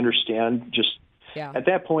of it. I understand. Just at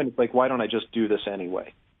that point, it's like, why don't I just do this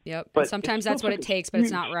anyway? Yep. But sometimes that's what it takes, but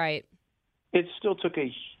it's not right. It still took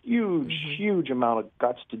a huge amount of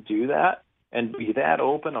guts to do that and be that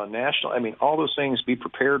open on national. I mean, all those things. Be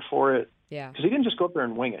prepared for it. Yeah. Because he didn't just go up there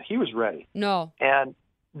and wing it. He was ready. No. And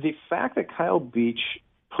the fact that Kyle Beach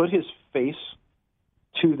put his face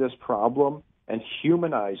to this problem and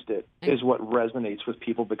humanized it is what resonates with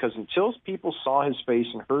people, because until people saw his face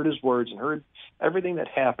and heard his words and heard everything that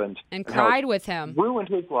happened and cried with him, ruined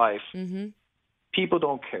his life, people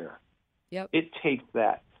don't care. Yep. It takes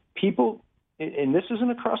that. People, and this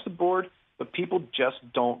isn't across the board, but people just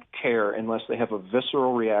don't care unless they have a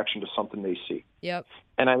visceral reaction to something they see. Yep.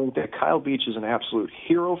 And I think that Kyle Beach is an absolute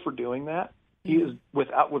hero for doing that. He is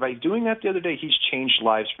by doing that the other day, he's changed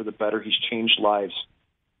lives for the better. He's changed lives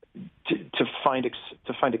to find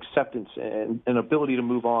acceptance and an ability to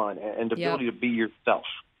move on and ability to be yourself.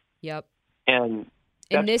 Yep. And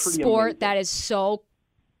in this sport, amazing. That is so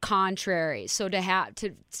contrary. So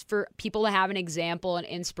for people to have an example and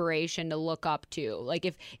inspiration to look up to,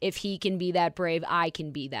 like if he can be that brave, I can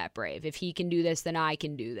be that brave. If he can do this, then I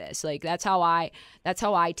can do this. Like that's how I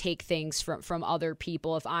take things from other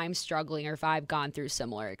people if I'm struggling or if I've gone through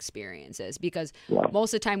similar experiences, because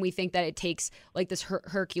most of the time we think that it takes like this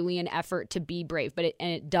Herculean effort to be brave, but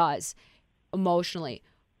it does emotionally,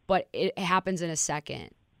 but it happens in a second.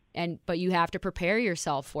 But you have to prepare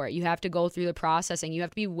yourself for it. You have to go through the process, and you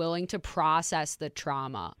have to be willing to process the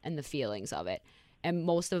trauma and the feelings of it. And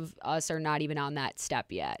most of us are not even on that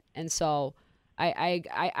step yet. And so I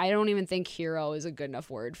don't even think hero is a good enough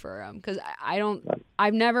word for him, because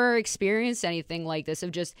I've never experienced anything like this,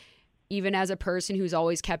 of just, even as a person who's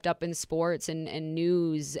always kept up in sports and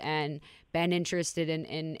news and been interested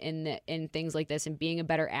in things like this, and being a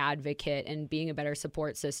better advocate and being a better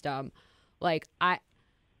support system. Like,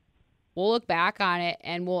 we'll look back on it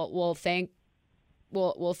and we'll think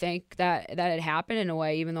that it happened in a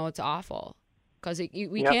way, even though it's awful, because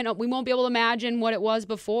we won't be able to imagine what it was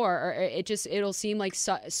before, or it'll seem like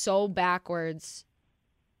so backwards.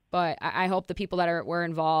 But I hope the people that were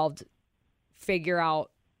involved figure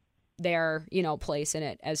out their place in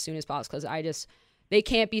it as soon as possible, because they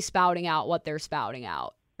can't be spouting out what they're spouting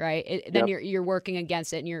out, right? Then you're working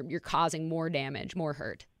against it, and you're causing more damage, more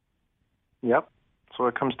hurt. Yep. That's what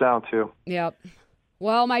it comes down to. Yep.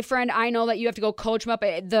 Well, my friend, I know that you have to go coach them up.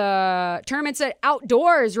 The tournament's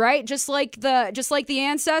outdoors, right? Just like the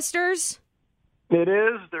ancestors. It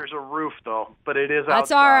is. There's a roof though, but it is outside.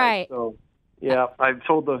 That's all right. So, yeah, I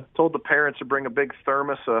told the parents to bring a big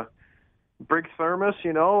thermos, and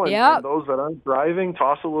those that aren't driving,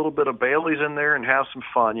 toss a little bit of Bailey's in there and have some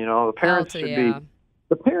fun. The parents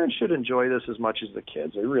The parents should enjoy this as much as the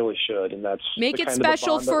kids. They really should, and that's make it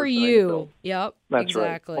special for you. Yep, that's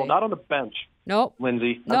exactly. Right. Well, not on the bench. Nope,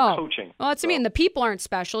 Lindsay. No, coaching. Well, that's I mean, the people aren't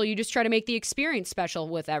special. You just try to make the experience special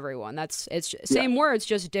with everyone. It's same words,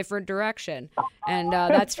 just different direction, and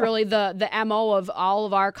that's really the MO of all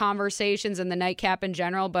of our conversations and the nightcap in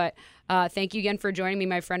general. But thank you again for joining me,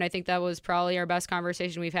 my friend. I think that was probably our best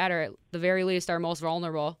conversation we've had, or at the very least, our most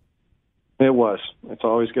vulnerable. It was. It's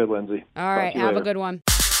always good, Lindsay. All right. Have a good one.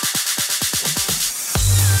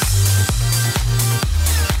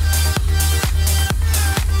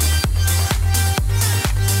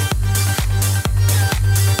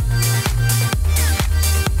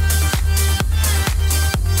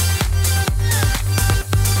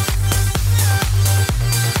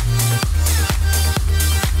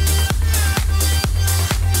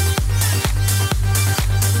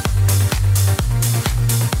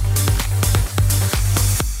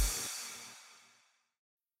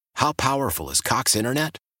 How powerful is Cox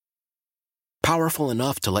Internet? Powerful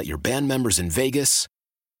enough to let your band members in Vegas,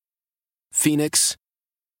 Phoenix,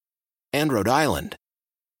 and Rhode Island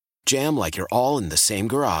jam like you're all in the same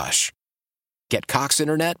garage. Get Cox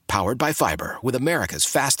Internet powered by fiber with America's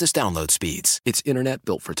fastest download speeds. It's internet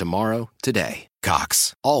built for tomorrow, today.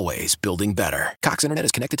 Cox, always building better. Cox Internet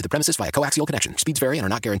is connected to the premises via coaxial connection. Speeds vary and are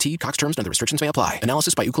not guaranteed. Cox terms and other restrictions may apply.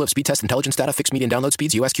 Analysis by Ookla Speed Test Intelligence Data. Fixed median download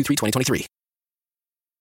speeds. US Q3 2023.